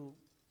you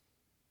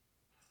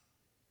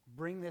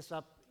bring this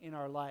up in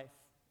our life,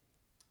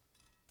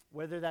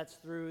 whether that's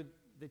through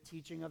the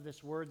teaching of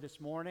this word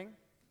this morning,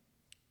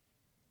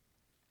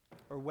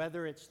 or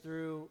whether it's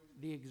through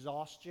the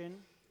exhaustion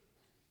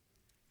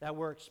that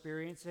we're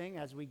experiencing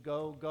as we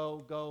go.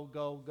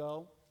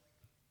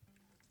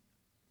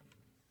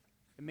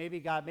 And maybe,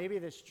 God, maybe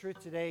this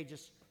truth today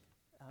just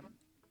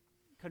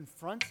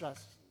confronts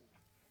us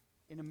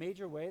in a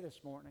major way this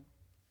morning.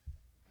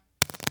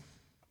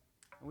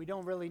 And we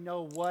don't really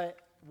know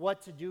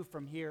what to do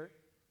from here.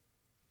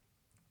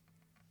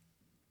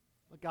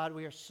 But God,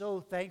 we are so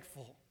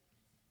thankful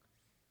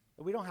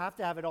that we don't have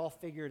to have it all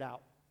figured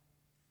out.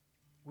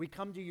 We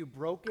come to you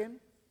broken.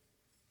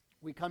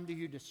 We come to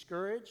you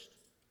discouraged.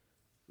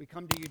 We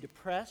come to you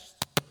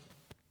depressed.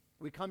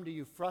 We come to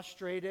you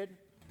frustrated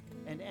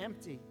and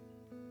empty.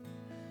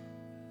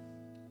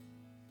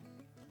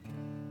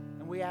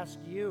 And we ask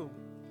you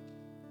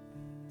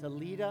to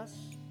lead us.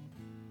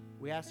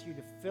 We ask you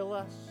to fill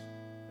us.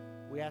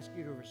 We ask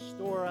you to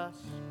restore us.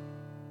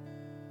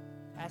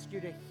 Ask you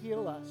to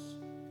heal us.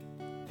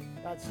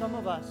 God, some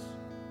of us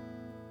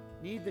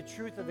need the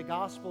truth of the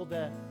gospel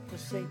to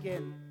sink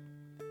in.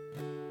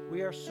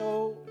 We are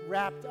so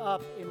wrapped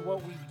up in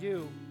what we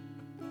do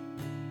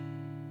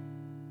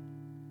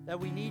that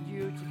we need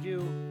you to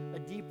do a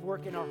deep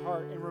work in our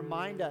heart and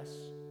remind us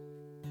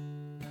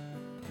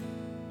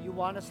you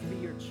want us to be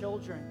your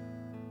children,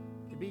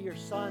 to be your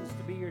sons,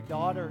 to be your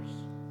daughters,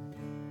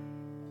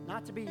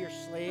 not to be your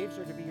slaves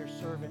or to be your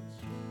servants.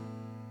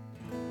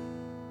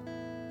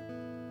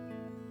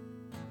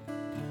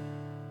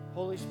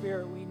 Holy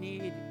Spirit, we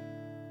need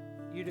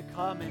you to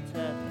come and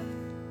to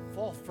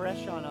fall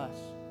fresh on us.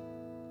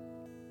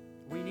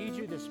 We need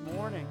you this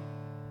morning.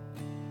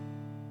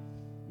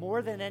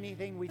 More than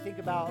anything we think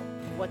about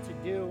what to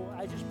do,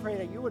 I just pray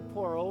that you would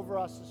pour over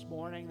us this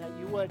morning, that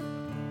you would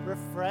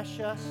refresh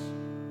us,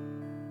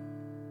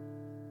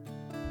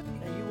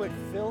 that you would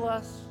fill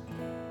us.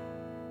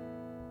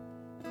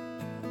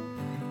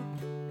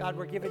 God,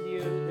 we're giving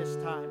you this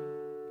time.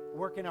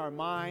 Work in our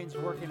minds,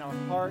 work in our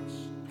hearts,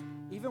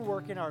 even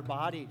work in our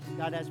bodies.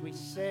 God, as we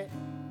sit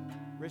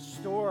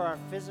Restore our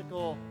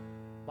physical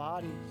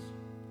bodies.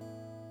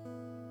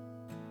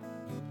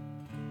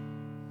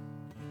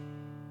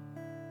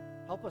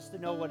 Help us to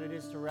know what it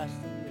is to rest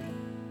in you.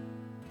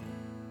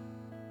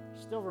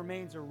 Still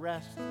remains a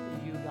rest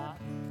in you, God.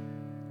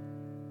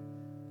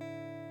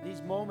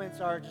 These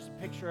moments are just a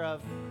picture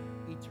of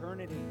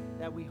eternity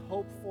that we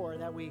hope for,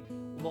 that we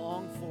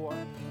long for,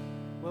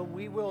 when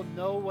we will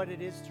know what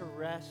it is to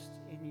rest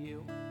in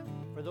you.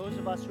 For those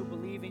of us who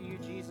believe in you,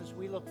 Jesus,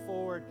 we look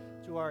forward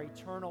to our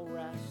eternal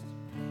rest.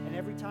 And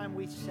every time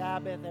we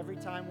Sabbath, every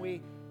time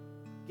we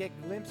get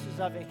glimpses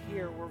of it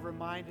here, we're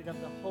reminded of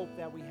the hope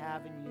that we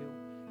have in you.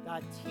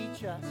 God,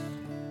 teach us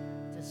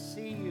to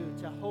see you,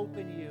 to hope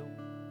in you,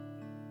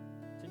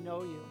 to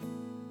know you.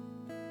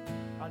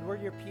 God, we're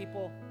your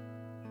people.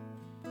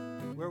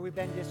 Where we've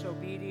been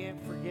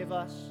disobedient, forgive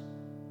us.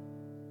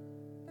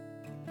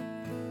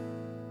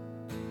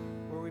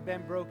 Where we've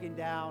been broken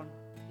down,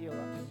 heal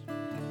us.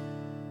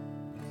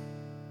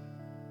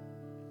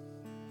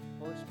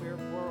 Holy Spirit,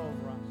 pour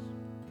over us.